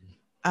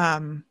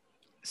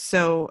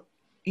 So,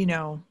 you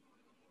know,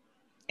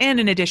 and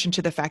in addition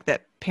to the fact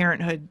that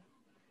parenthood,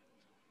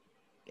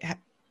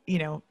 you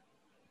know,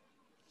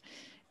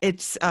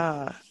 it's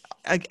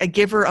a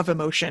giver of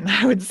emotion,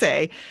 I would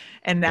say.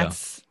 And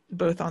that's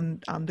both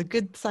on the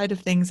good side of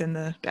things and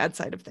the bad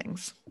side of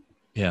things.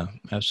 Yeah,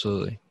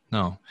 absolutely.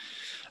 No,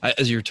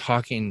 as you're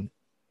talking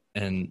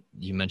and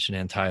you mentioned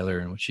Ann Tyler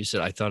and what she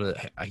said, I thought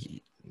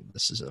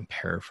I'm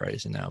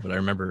paraphrasing now, but I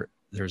remember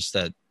there's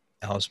that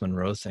Alice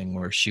Munro thing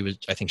where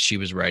I think she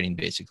was writing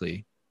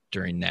basically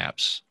during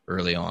naps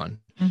early on.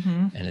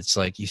 And it's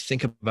like, you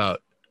think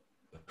about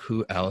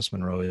who Alice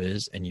Munro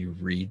is and you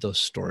read those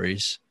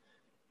stories,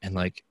 and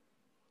like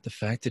the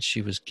fact that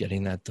she was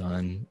getting that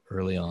done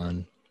early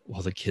on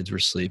while the kids were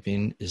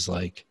sleeping is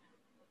like,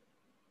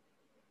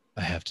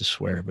 I have to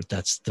swear, but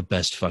that's the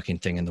best fucking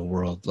thing in the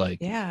world. Like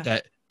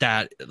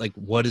that, like,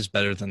 what is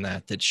better than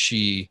that? That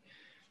she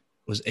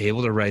was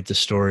able to write the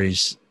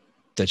stories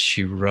that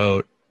she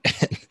wrote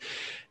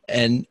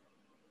and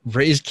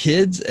raise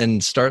kids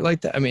and start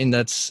like that. I mean,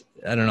 that's,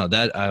 I don't know,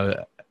 that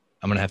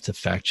I'm going to have to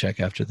fact check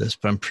after this,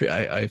 but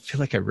I feel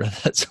like I read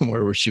that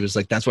somewhere where she was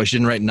like, that's why she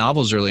didn't write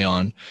novels early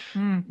on,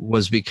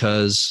 was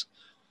because,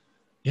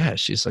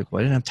 she's like, well,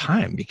 I didn't have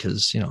time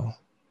because, you know,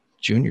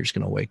 Junior's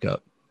going to wake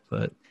up.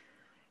 But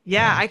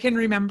I can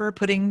remember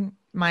putting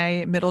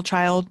my middle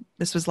child,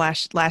 this was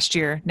last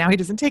year. Now he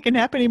doesn't take a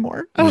nap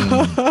anymore.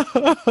 Brutal.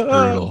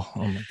 Oh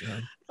my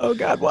God. Oh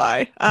God,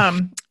 why?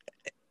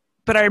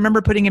 But I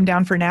remember putting him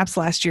down for naps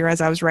last year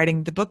as I was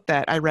writing the book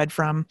that I read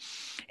from,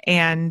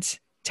 and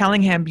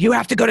telling him, you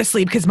have to go to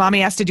sleep because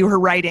mommy has to do her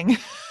writing.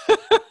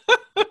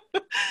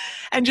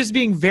 And just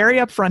being very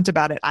upfront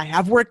about it. I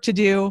have work to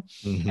do.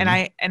 And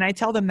I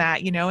tell them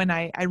that, you know, and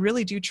I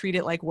really do treat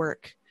it like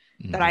work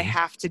that I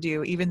have to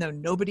do, even though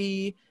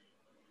nobody,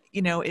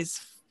 you know,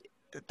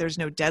 there's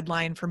no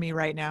deadline for me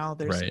right now.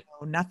 There's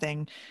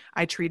nothing.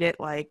 I treat it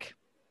like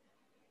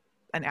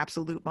an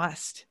absolute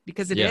must,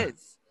 because it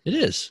is. It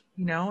is.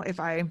 You know, if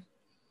I'm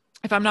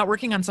not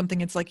working on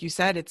something, it's like you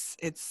said,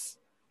 it's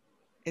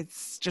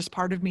just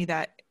part of me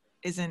that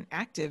isn't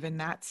active, and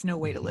that's no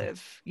way to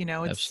live, you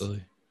know. It's,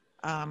 absolutely.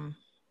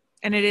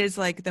 And it is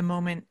like the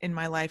moment in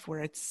my life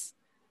where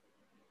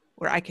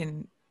I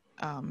can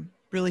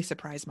really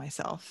surprise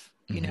myself,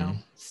 you know,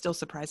 still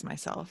surprise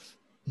myself.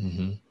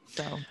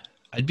 So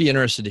I'd be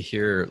interested to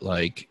hear,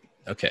 like,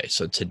 okay,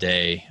 so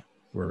today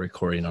we're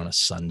recording on a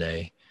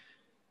Sunday.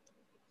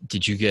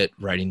 Did you get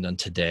writing done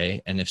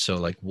today? And if so,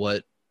 like,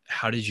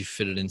 how did you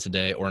fit it in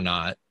today or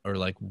not? Or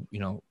like, you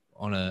know,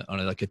 on a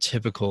like a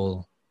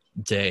typical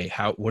day,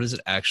 what does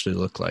it actually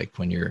look like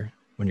when you're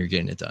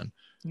getting it done?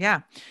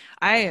 Yeah,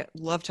 I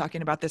love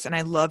talking about this, and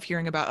I love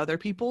hearing about other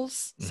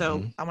people's.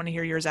 So I want to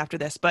hear yours after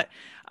this, but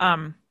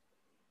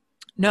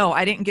no,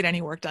 I didn't get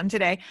any work done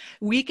today.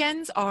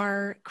 Weekends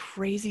are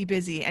crazy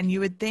busy, and you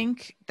would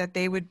think that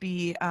they would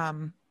be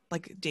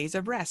like days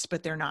of rest,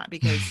 but they're not,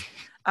 because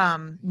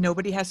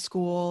nobody has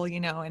school,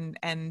 you know,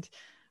 and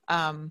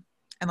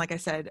like I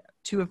said,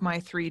 2 of my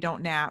 3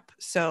 don't nap.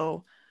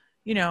 So,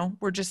 you know,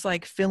 we're just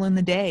like filling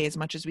the day as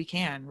much as we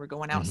can. We're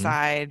going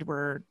outside.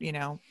 We're, you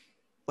know,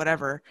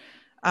 whatever.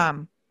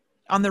 On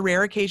the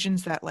rare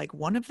occasions that like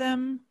one of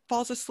them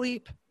falls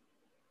asleep,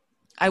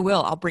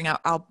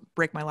 I'll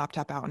break my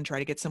laptop out and try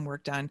to get some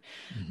work done.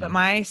 Mm-hmm. But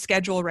my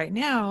schedule right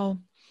now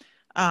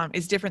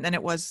is different than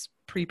it was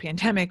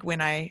pre-pandemic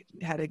when I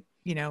had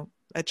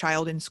a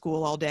child in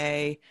school all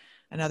day,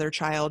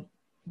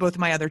 both of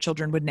my other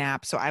children would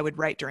nap. So I would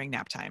write during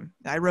nap time.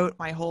 I wrote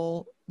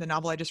the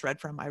novel I just read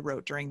from, I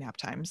wrote during nap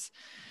times.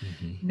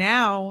 Mm-hmm.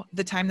 Now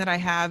the time that I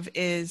have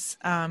is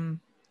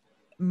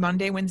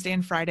Monday, Wednesday,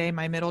 and Friday.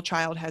 My middle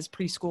child has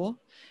preschool,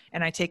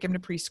 and I take him to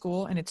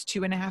preschool, and it's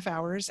 2.5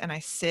 hours. And I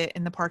sit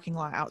in the parking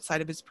lot outside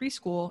of his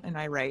preschool and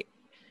I write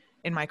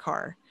in my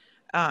car.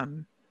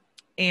 And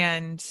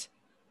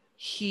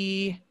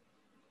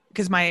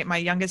because my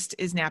youngest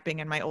is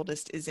napping and my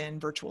oldest is in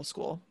virtual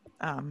school.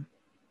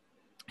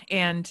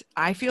 And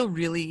I feel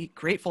really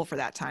grateful for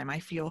that time. I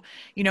feel,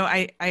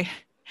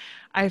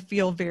 I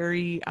feel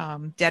very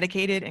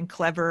dedicated and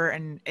clever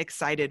and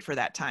excited for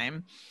that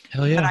time.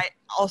 Hell yeah. But I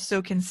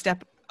also can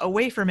step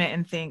away from it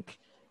and think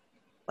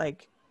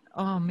like,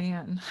 oh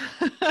man,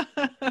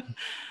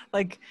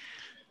 like,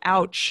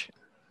 ouch.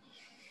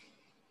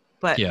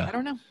 But yeah. I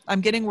don't know.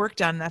 I'm getting work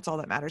done. That's all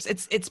that matters.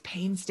 It's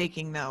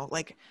painstaking though.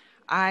 Like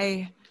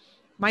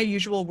my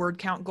usual word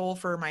count goal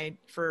for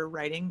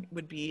writing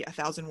would be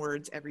 1,000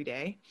 words every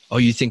day. Oh,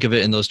 you think of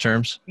it in those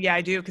terms? Yeah,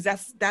 I do. Cause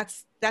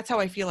that's how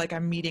I feel like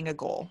I'm meeting a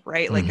goal,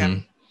 right? Like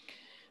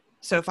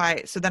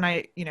Mm-hmm. then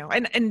I,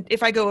 and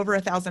if I go over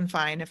 1,000,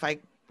 fine, if I,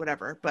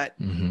 whatever, but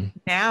Mm-hmm.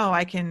 now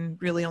I can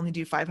really only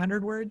do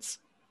 500 words.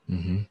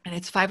 Mm-hmm. And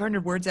it's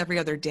 500 words every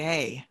other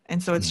day.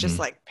 And so it's Mm-hmm. just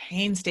like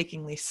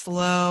painstakingly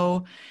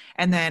slow.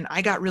 And then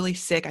I got really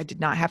sick. I did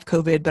not have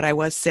COVID, but I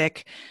was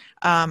sick.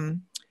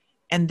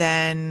 And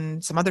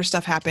then some other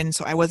stuff happened.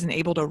 So I wasn't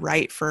able to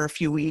write for a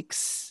few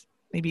weeks,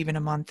 maybe even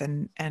a month.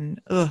 And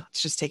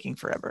it's just taking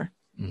forever.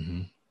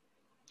 Mm-hmm.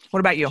 What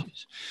about you?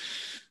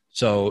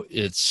 So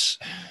it's,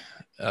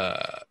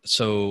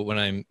 so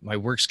when my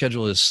work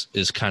schedule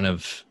is kind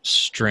of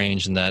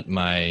strange in that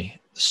the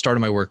start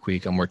of my work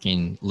week, I'm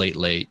working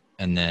late.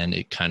 And then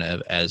it kind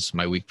of, as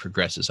my week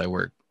progresses, I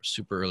work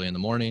super early in the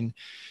morning.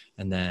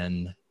 And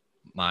then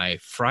my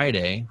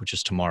Friday, which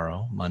is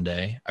tomorrow,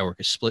 Monday, I work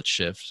a split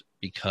shift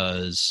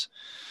because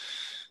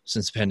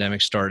since the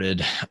pandemic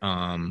started,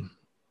 our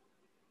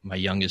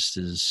youngest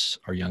is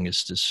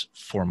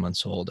 4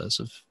 months old as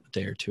of a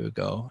day or two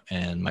ago.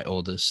 And my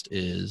oldest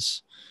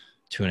is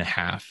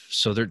 2.5.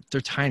 So they're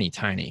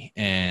tiny.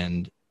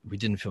 And we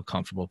didn't feel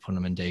comfortable putting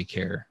them in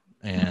daycare.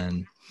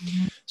 And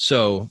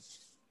so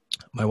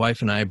my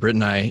wife and I, Britt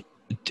and I,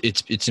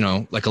 it's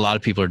like a lot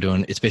of people are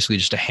doing, it's basically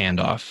just a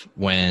handoff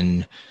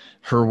when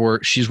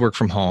she's work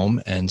from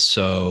home. And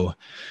so,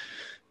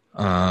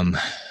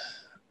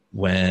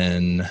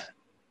 when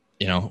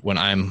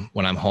I'm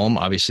home,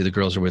 obviously the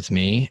girls are with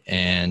me,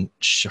 and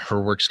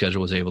her work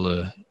schedule was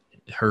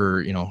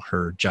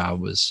her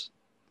job was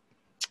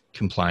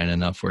compliant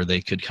enough where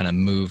they could kind of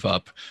move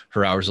up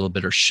her hours a little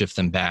bit or shift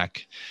them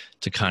back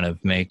to kind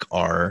of make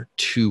our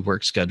two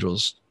work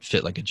schedules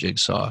fit like a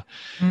jigsaw.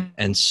 Mm-hmm.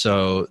 And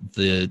so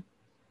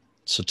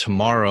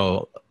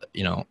tomorrow,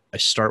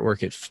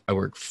 I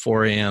work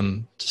 4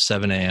 a.m. to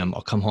 7 a.m.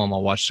 I'll come home,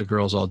 I'll watch the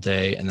girls all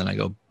day, and then I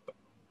go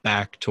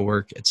back to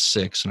work at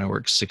 6 and I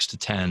work 6 to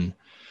 10.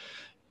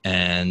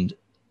 And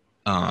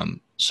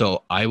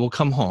so I will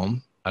come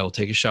home, I will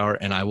take a shower,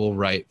 and I will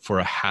write for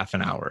a half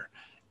an hour.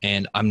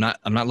 And I'm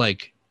not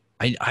like,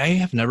 I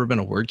have never been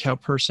a word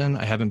count person.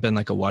 I haven't been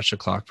like a watch the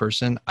clock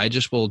person. I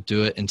just will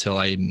do it until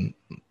I'm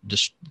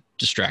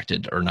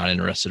distracted or not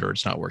interested or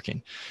it's not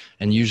working.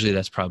 And usually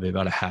that's probably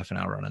about a half an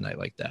hour on a night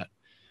like that.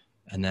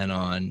 And then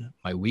on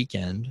my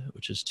weekend,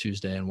 which is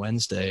Tuesday and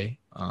Wednesday,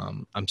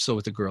 I'm still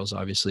with the girls,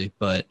 obviously,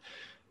 but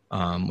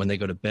when they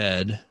go to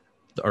bed,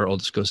 our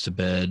oldest goes to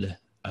bed.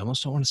 I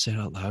almost don't want to say it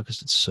out loud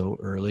because it's so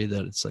early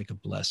that it's like a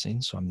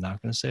blessing. So I'm not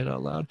going to say it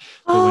out loud.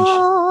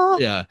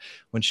 But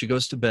when she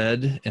goes to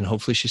bed, and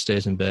hopefully she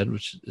stays in bed,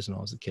 which isn't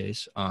always the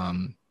case,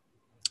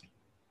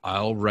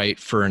 I'll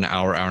write for an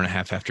hour and a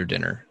half after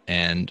dinner.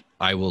 And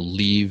I will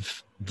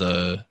leave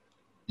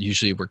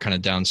usually we're kind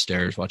of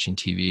downstairs watching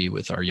TV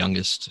with our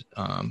youngest.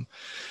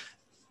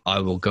 I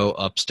will go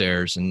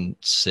upstairs and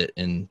sit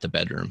in the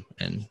bedroom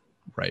and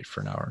write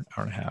for an hour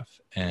and a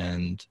half.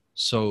 And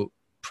so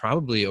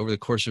probably over the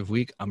course of a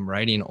week, I'm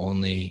writing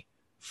only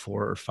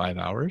 4 or 5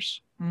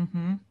 hours,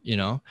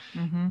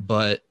 mm-hmm.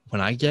 But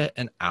when I get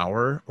an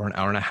hour or an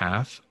hour and a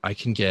half, I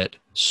can get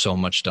so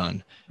much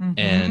done. Mm-hmm.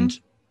 And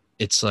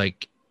it's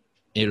like,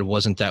 it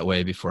wasn't that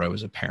way before I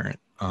was a parent.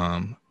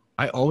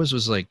 I always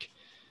was like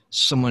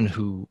someone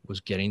who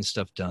was getting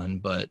stuff done,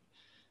 but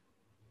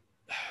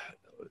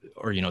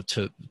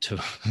to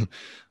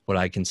what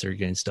I consider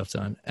getting stuff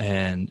done.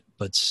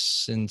 But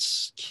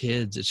since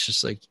kids, it's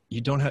just like,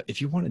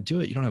 if you want to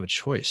do it, you don't have a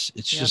choice.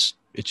 It's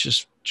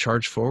just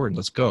charge forward.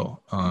 Let's go.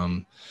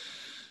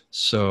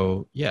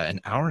 So yeah,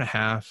 an hour and a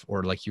half,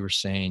 or like you were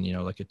saying,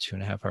 like a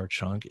 2.5 hour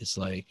chunk is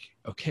like,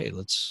 okay,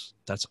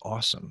 that's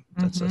awesome.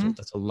 That's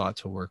a lot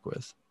to work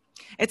with.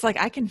 It's like,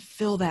 I can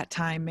fill that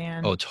time,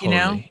 man. Oh, totally. You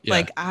know, Yeah.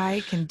 like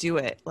I can do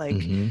it. Like,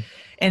 Mm-hmm.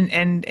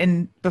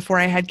 and before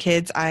I had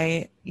kids,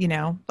 like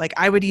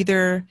I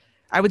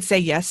would say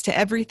yes to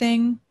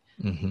everything.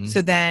 Mm-hmm.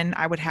 So then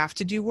I would have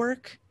to do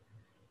work.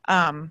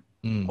 Or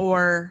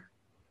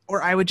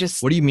I would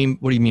just. What do you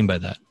mean by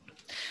that?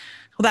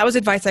 Well, that was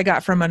advice I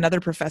got from another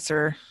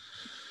professor.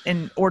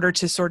 In order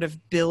to sort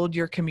of build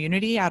your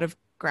community out of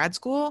grad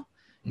school,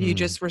 you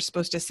just were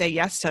supposed to say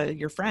yes to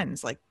your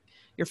friends, like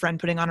your friend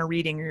putting on a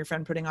reading, or your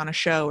friend putting on a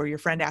show, or your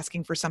friend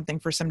asking for something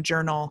for some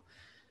journal.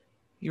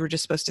 You were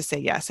just supposed to say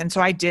yes. And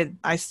so I did.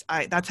 I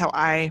that's how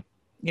I,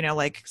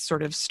 like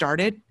sort of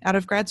started out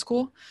of grad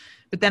school.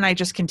 But then I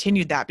just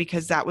continued that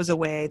because that was a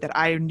way that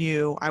I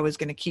knew I was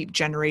going to keep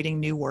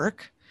generating new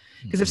work.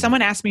 Because if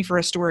someone asked me for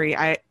a story,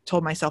 I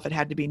told myself it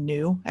had to be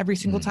new every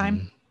single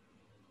time.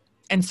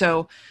 And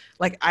so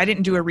like, I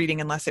didn't do a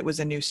reading unless it was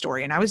a new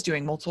story, and I was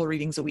doing multiple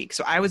readings a week.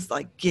 So I was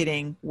like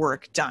getting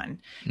work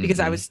done because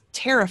I was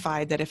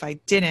terrified that if I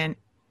didn't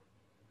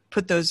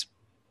put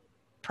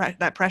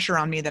that pressure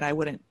on me, that I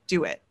wouldn't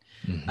do it.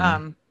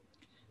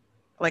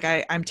 Like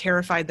I'm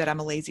terrified that I'm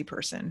a lazy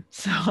person.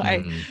 So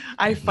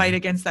I fight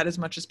against that as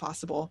much as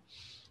possible.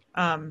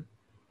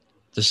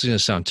 This is going to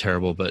sound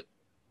terrible, but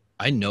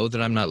I know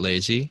that I'm not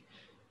lazy.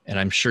 And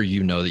I'm sure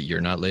you know that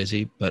you're not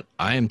lazy, but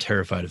I am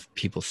terrified of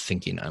people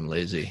thinking I'm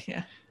lazy.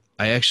 Yeah.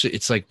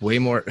 It's like way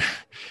more,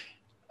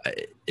 I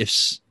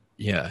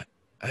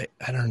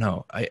don't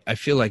know. I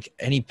feel like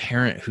any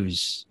parent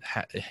who's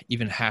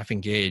even half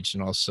engaged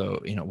and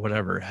also,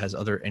 whatever, has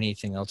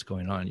anything else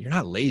going on, you're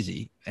not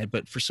lazy.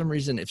 But for some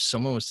reason, if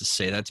someone was to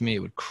say that to me, it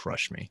would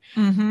crush me.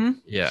 Mm-hmm.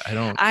 Yeah.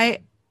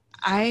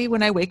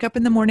 When I wake up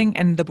in the morning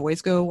and the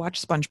boys go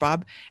watch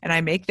SpongeBob and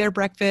I make their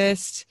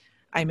breakfast,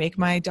 I make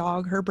my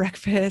dog her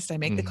breakfast, I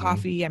make the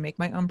coffee, I make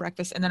my own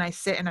breakfast, and then I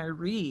sit and I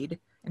read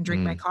and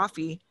drink my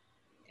coffee,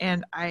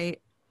 and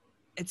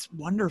it's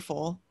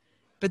wonderful.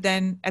 But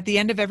then at the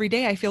end of every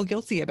day, I feel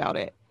guilty about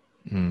it.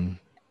 And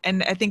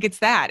I think it's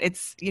that.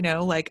 It's,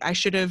 like I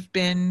should have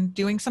been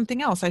doing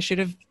something else. I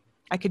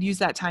could use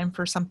that time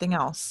for something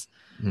else.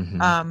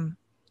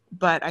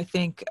 But I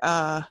think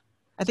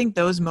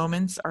those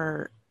moments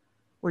are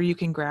where you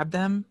can grab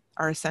them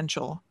are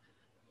essential,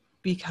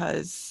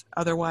 because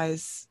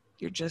otherwise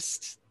you're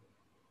just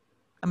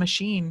a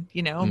machine,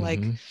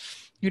 like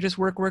you just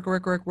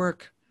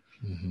work.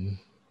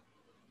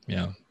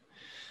 Yeah.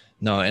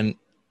 No. And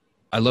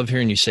I love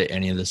hearing you say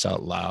any of this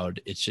out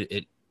loud.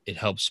 It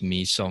helps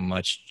me so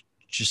much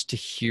just to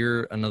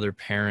hear another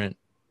parent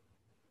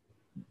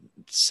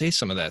say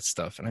some of that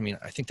stuff. And I mean,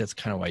 I think that's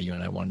kind of why you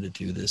and I wanted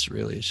to do this,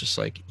 really. It's just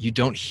like, you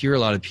don't hear a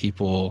lot of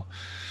people,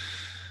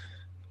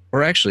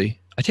 or actually,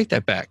 I take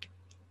that back.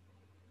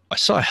 I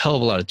saw a hell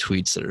of a lot of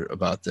tweets that are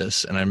about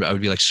this, and I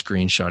would be like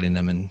screenshotting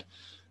them and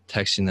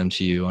texting them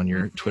to you on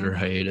your Twitter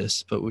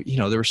hiatus. But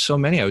there were so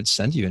many I would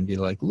send you and be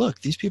like,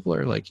 look, these people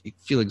are like,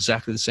 feel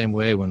exactly the same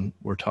way when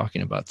we're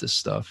talking about this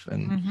stuff.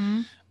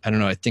 And I don't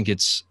know, I think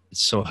it's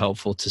so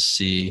helpful to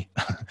see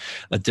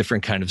a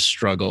different kind of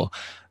struggle.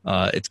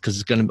 It's because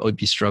it's going to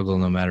be struggle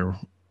no matter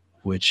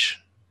which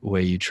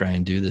way you try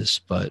and do this.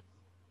 But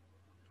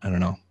I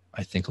don't know.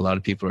 I think a lot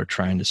of people are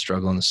trying to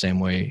struggle in the same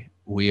way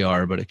we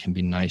are, but it can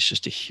be nice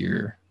just to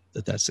hear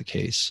that that's the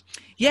case.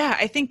 Yeah.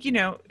 I think,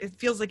 it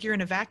feels like you're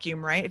in a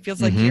vacuum, right? It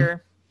feels like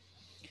you're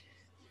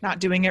not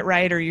doing it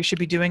right, or you should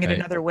be doing it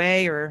another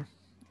way, or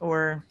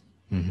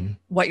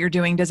what you're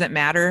doing doesn't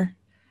matter.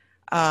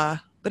 But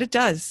it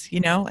does,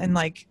 and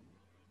like,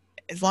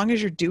 as long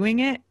as you're doing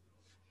it,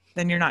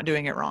 then you're not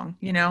doing it wrong,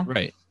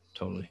 Right.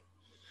 Totally.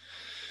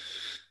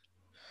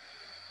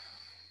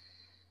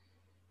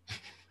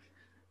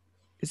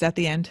 Is that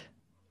the end?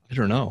 I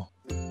don't know.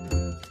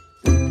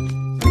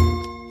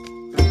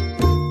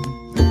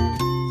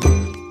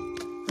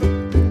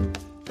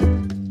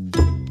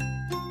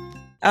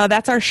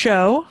 That's our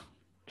show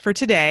for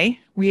today.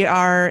 We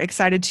are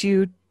excited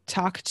to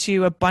talk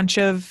to a bunch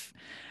of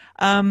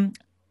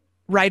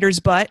writers'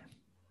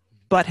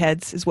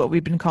 buttheads is what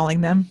we've been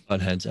calling them.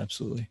 Buttheads,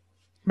 absolutely.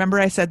 Remember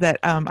I said that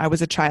I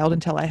was a child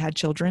until I had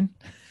children?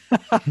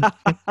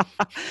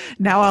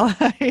 Now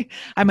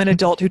I'm an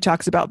adult who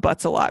talks about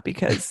butts a lot,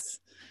 because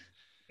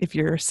if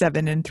you're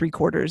 7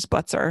 3/4,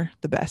 butts are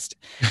the best.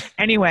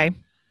 Anyway,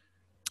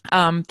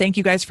 thank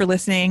you guys for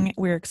listening.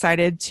 We're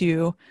excited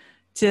to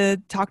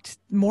talk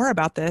more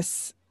about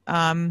this.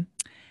 And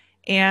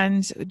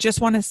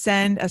just want to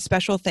send a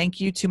special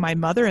thank you to my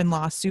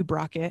mother-in-law, Sue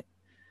Brockett,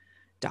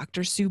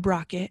 Dr. Sue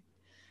Brockett,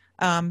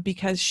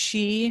 because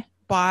she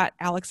bought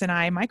Alex and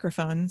I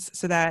microphones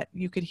so that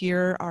you could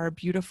hear our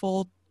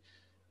beautiful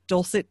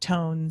dulcet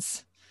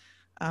tones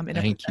in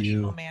a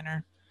professional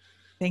manner.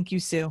 Thank you,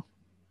 Sue.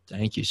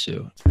 Thank you,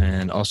 Sue.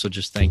 And also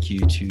just thank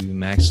you to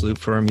Max Loop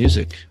for our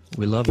music.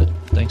 We love it.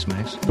 Thanks,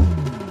 Max.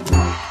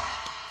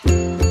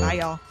 Bye,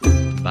 y'all.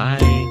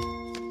 Bye.